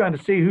fresh, they're trying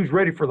to see who's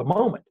ready for the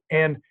moment.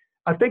 And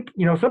I think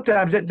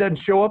sometimes that doesn't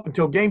show up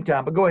until game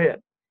time. But go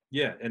ahead.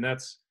 Yeah, and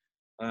that's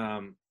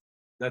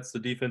the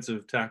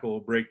defensive tackle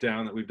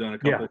breakdown that we've done a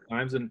couple of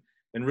times. And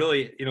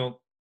really,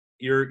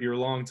 your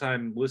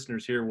longtime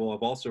listeners here will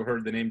have also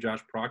heard the name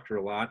Josh Proctor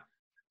a lot.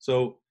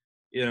 So,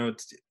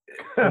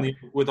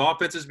 with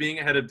offenses being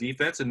ahead of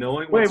defense and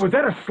knowing. Wait, was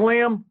that a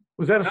slam?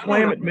 Was that a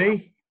slam at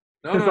me?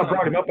 No, Since I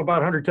brought him up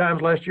about 100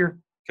 times last year?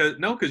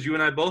 Because you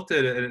and I both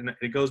did it, and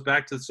it goes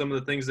back to some of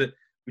the things that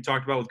we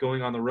talked about with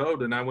going on the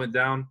road. And I went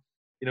down,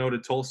 to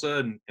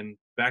Tulsa and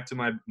back to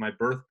my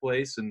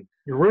birthplace and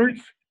your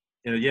roots.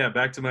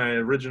 Back to my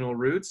original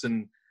roots,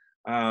 and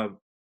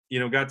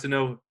got to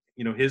know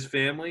his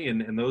family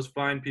and those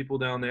fine people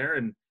down there,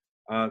 and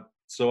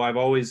so I've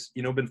always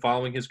been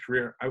following his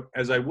career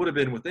as I would have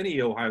been with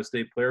any Ohio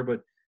State player.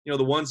 But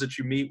the ones that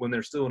you meet when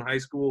they're still in high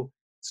school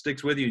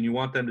sticks with you, and you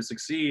want them to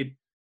succeed.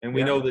 And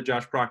we know that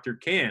Josh Proctor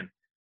can.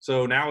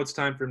 So now it's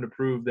time for him to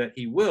prove that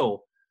he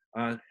will,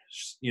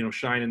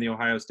 shine in the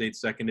Ohio State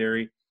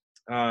secondary.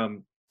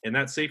 And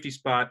that safety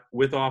spot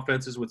with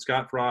offenses, with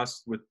Scott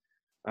Frost, with,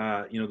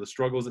 the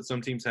struggles that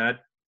some teams had,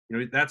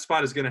 that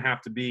spot is going to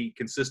have to be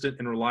consistent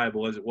and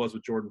reliable as it was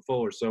with Jordan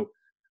Fuller. So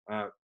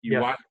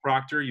watch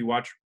Proctor, you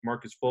watch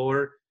Marcus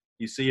Fuller,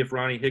 you see if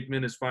Ronnie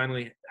Hickman is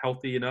finally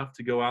healthy enough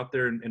to go out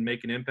there and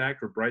make an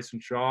impact, or Bryson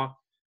Shaw,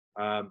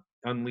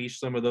 unleash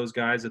some of those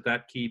guys at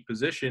that key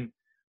position,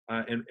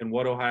 and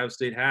what Ohio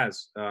State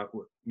has.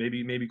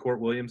 Maybe Court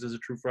Williams is a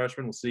true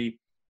freshman. We'll see.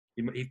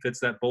 He fits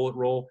that bullet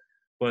role.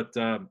 But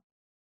I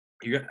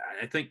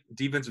think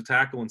defensive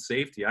tackle and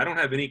safety, I don't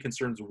have any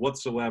concerns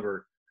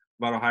whatsoever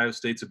about Ohio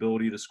State's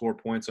ability to score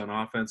points on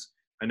offense.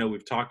 I know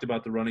we've talked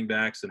about the running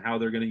backs and how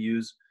they're going to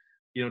use,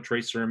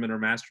 Trey Sermon or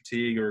Master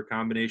Teague or a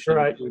combination.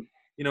 Right.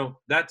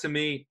 That to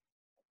me,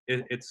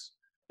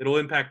 it'll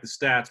impact the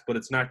stats, but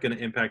it's not going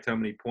to impact how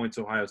many points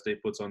Ohio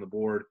State puts on the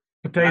board.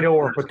 Potato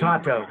or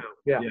potato.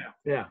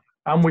 Yeah.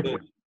 I'm with you.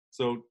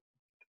 So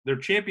their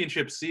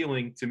championship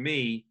ceiling, to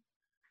me,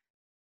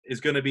 is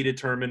going to be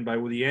determined by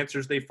the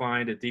answers they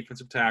find at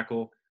defensive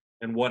tackle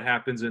and what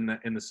happens in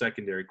the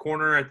secondary.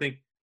 Corner, I think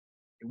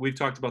we've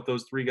talked about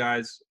those 3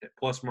 guys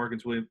plus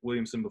Marcus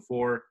Williamson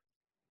before.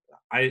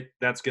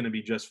 That's going to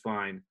be just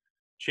fine.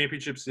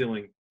 Championship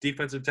ceiling,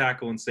 defensive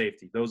tackle, and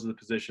safety. Those are the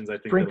positions I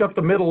think. Strength up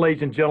the middle,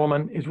 ladies and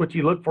gentlemen, is what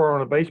you look for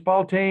on a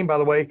baseball team. By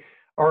the way,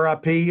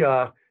 RIP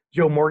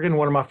Joe Morgan,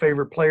 one of my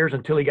favorite players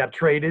until he got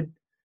traded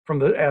from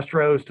the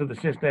Astros to the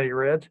Cincinnati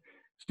Reds.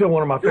 Still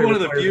one of my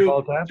favorite players of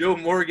all time. Joe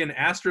Morgan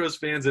Astros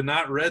fans and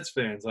not Reds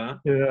fans, huh?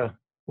 Yeah.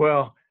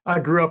 Well, I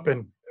grew up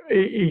in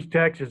East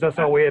Texas. That's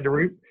all we had to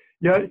root.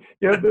 The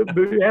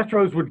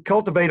Astros would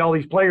cultivate all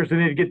these players and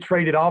then get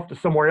traded off to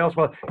somewhere else.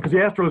 Because the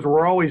Astros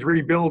were always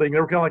rebuilding. They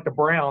were kind of like the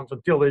Browns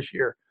until this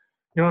year.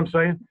 You know what I'm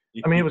saying?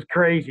 I mean, it was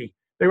crazy.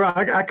 They were.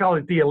 I call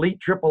it the elite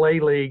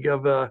AAA league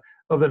of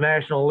the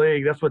National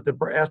League. That's what the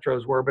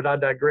Astros were. But I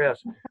digress.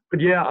 But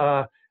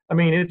yeah, I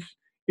mean,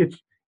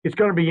 it's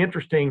going to be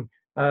interesting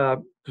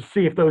to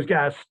see if those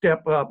guys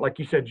step up. Like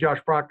you said, Josh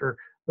Proctor,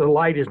 the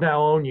light is now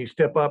on you.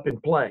 Step up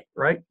and play,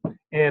 right?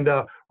 And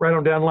right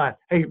on down the line.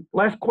 Hey,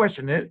 last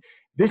question.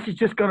 This is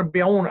just going to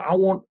be, I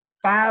want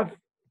 5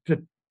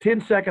 to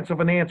 10 seconds of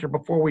an answer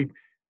before we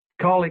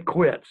call it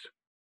quits.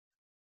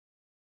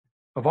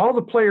 Of all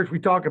the players we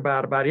talk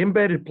about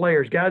embedded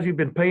players, guys who've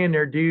been paying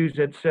their dues,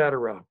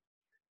 etc.,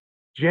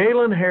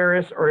 Jalen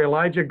Harris or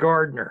Elijah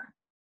Gardner,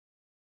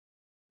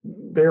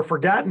 they're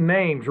forgotten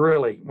names,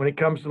 really, when it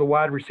comes to the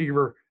wide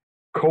receiver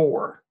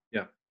core.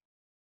 Yeah.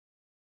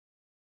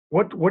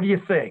 What do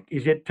you think?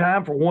 Is it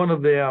time for one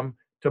of them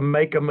to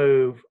make a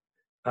move?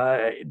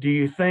 Do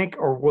you think,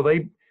 or will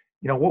they?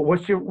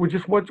 What's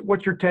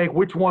your take?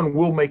 Which one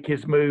will make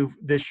his move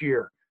this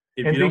year?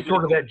 And be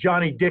sort of that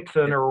Johnny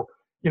Dixon or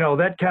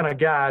that kind of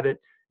guy that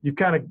you've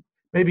kind of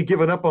maybe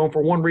given up on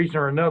for one reason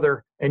or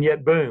another, and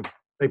yet boom,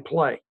 they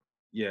play.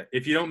 Yeah,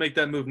 if you don't make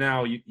that move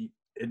now,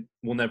 it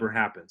will never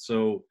happen.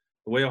 So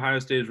the way Ohio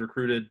State is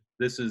recruited,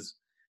 this is,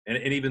 and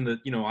even the,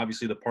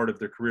 obviously the part of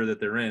their career that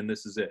they're in,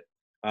 this is it.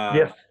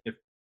 Yes.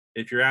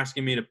 If you're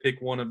asking me to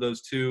pick one of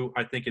those two,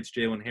 I think it's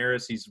Jalen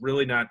Harris. He's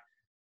really not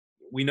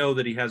 – we know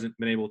that he hasn't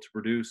been able to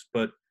produce,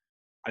 but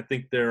I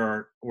think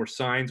there were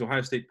signs.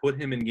 Ohio State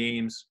put him in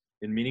games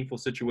in meaningful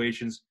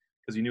situations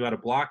because he knew how to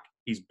block.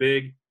 He's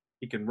big.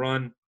 He can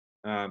run.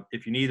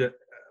 If you need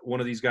one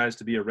of these guys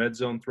to be a red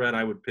zone threat,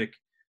 I would pick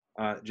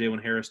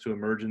Jalen Harris to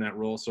emerge in that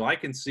role. So I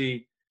can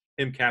see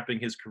him capping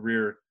his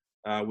career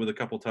with a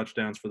couple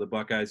touchdowns for the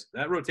Buckeyes.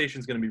 That rotation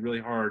is going to be really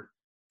hard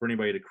for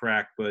anybody to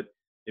crack, but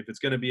if it's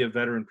going to be a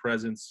veteran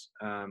presence,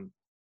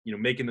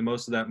 making the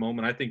most of that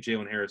moment, I think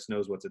Jalen Harris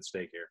knows what's at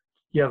stake here.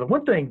 Yeah, the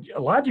one thing,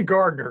 Elijah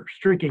Gardner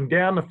streaking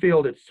down the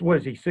field, what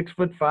is he,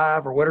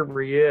 6'5" or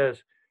whatever he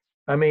is?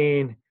 I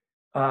mean,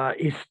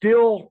 he's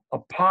still a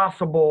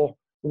possible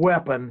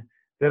weapon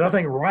that I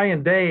think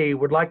Ryan Day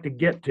would like to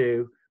get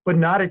to, but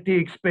not at the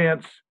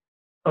expense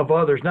of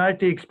others, not at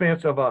the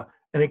expense of an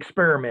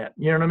experiment.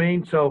 You know what I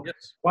mean? So,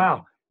 yes.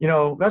 Wow,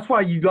 that's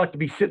why you'd like to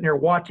be sitting there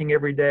watching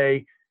every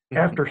day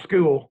after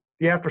school,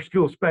 the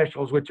after-school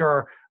specials, which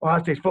are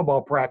Ohio State's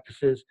football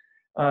practices,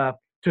 to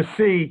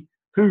see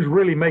who's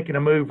really making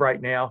a move right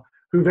now,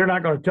 who they're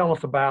not going to tell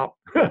us about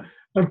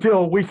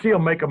until we see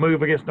them make a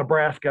move against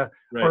Nebraska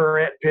or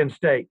at Penn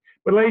State.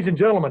 But, ladies and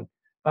gentlemen,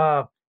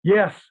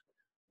 yes,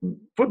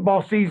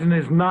 football season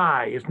is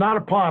nigh. It's not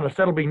upon us.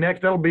 That'll be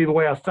next. That'll be the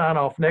way I sign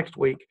off next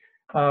week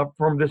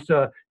from this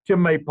Tim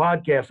May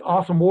podcast.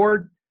 Awesome,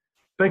 Ward.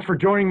 Thanks for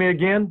joining me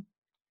again.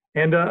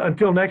 And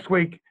until next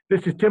week,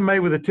 this is Tim May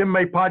with the Tim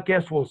May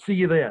podcast. We'll see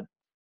you then.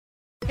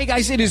 Hey,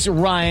 guys, it is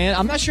Ryan.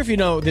 I'm not sure if you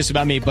know this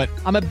about me, but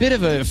I'm a bit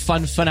of a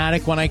fun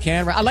fanatic when I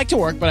can. I like to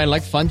work, but I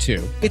like fun,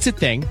 too. It's a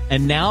thing.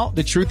 And now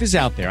the truth is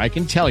out there. I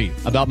can tell you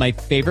about my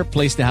favorite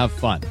place to have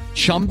fun,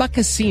 Chumba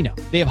Casino.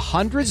 They have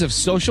hundreds of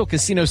social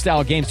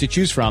casino-style games to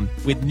choose from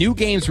with new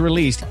games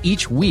released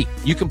each week.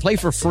 You can play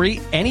for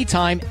free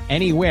anytime,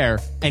 anywhere,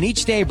 and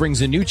each day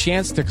brings a new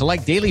chance to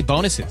collect daily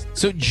bonuses.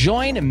 So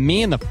join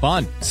me in the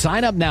fun.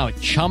 Sign up now at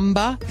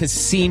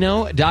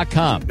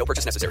ChumbaCasino.com. No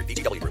purchase necessary.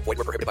 VGW Group. Void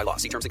where prohibited by law.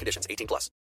 See terms and conditions. 18+.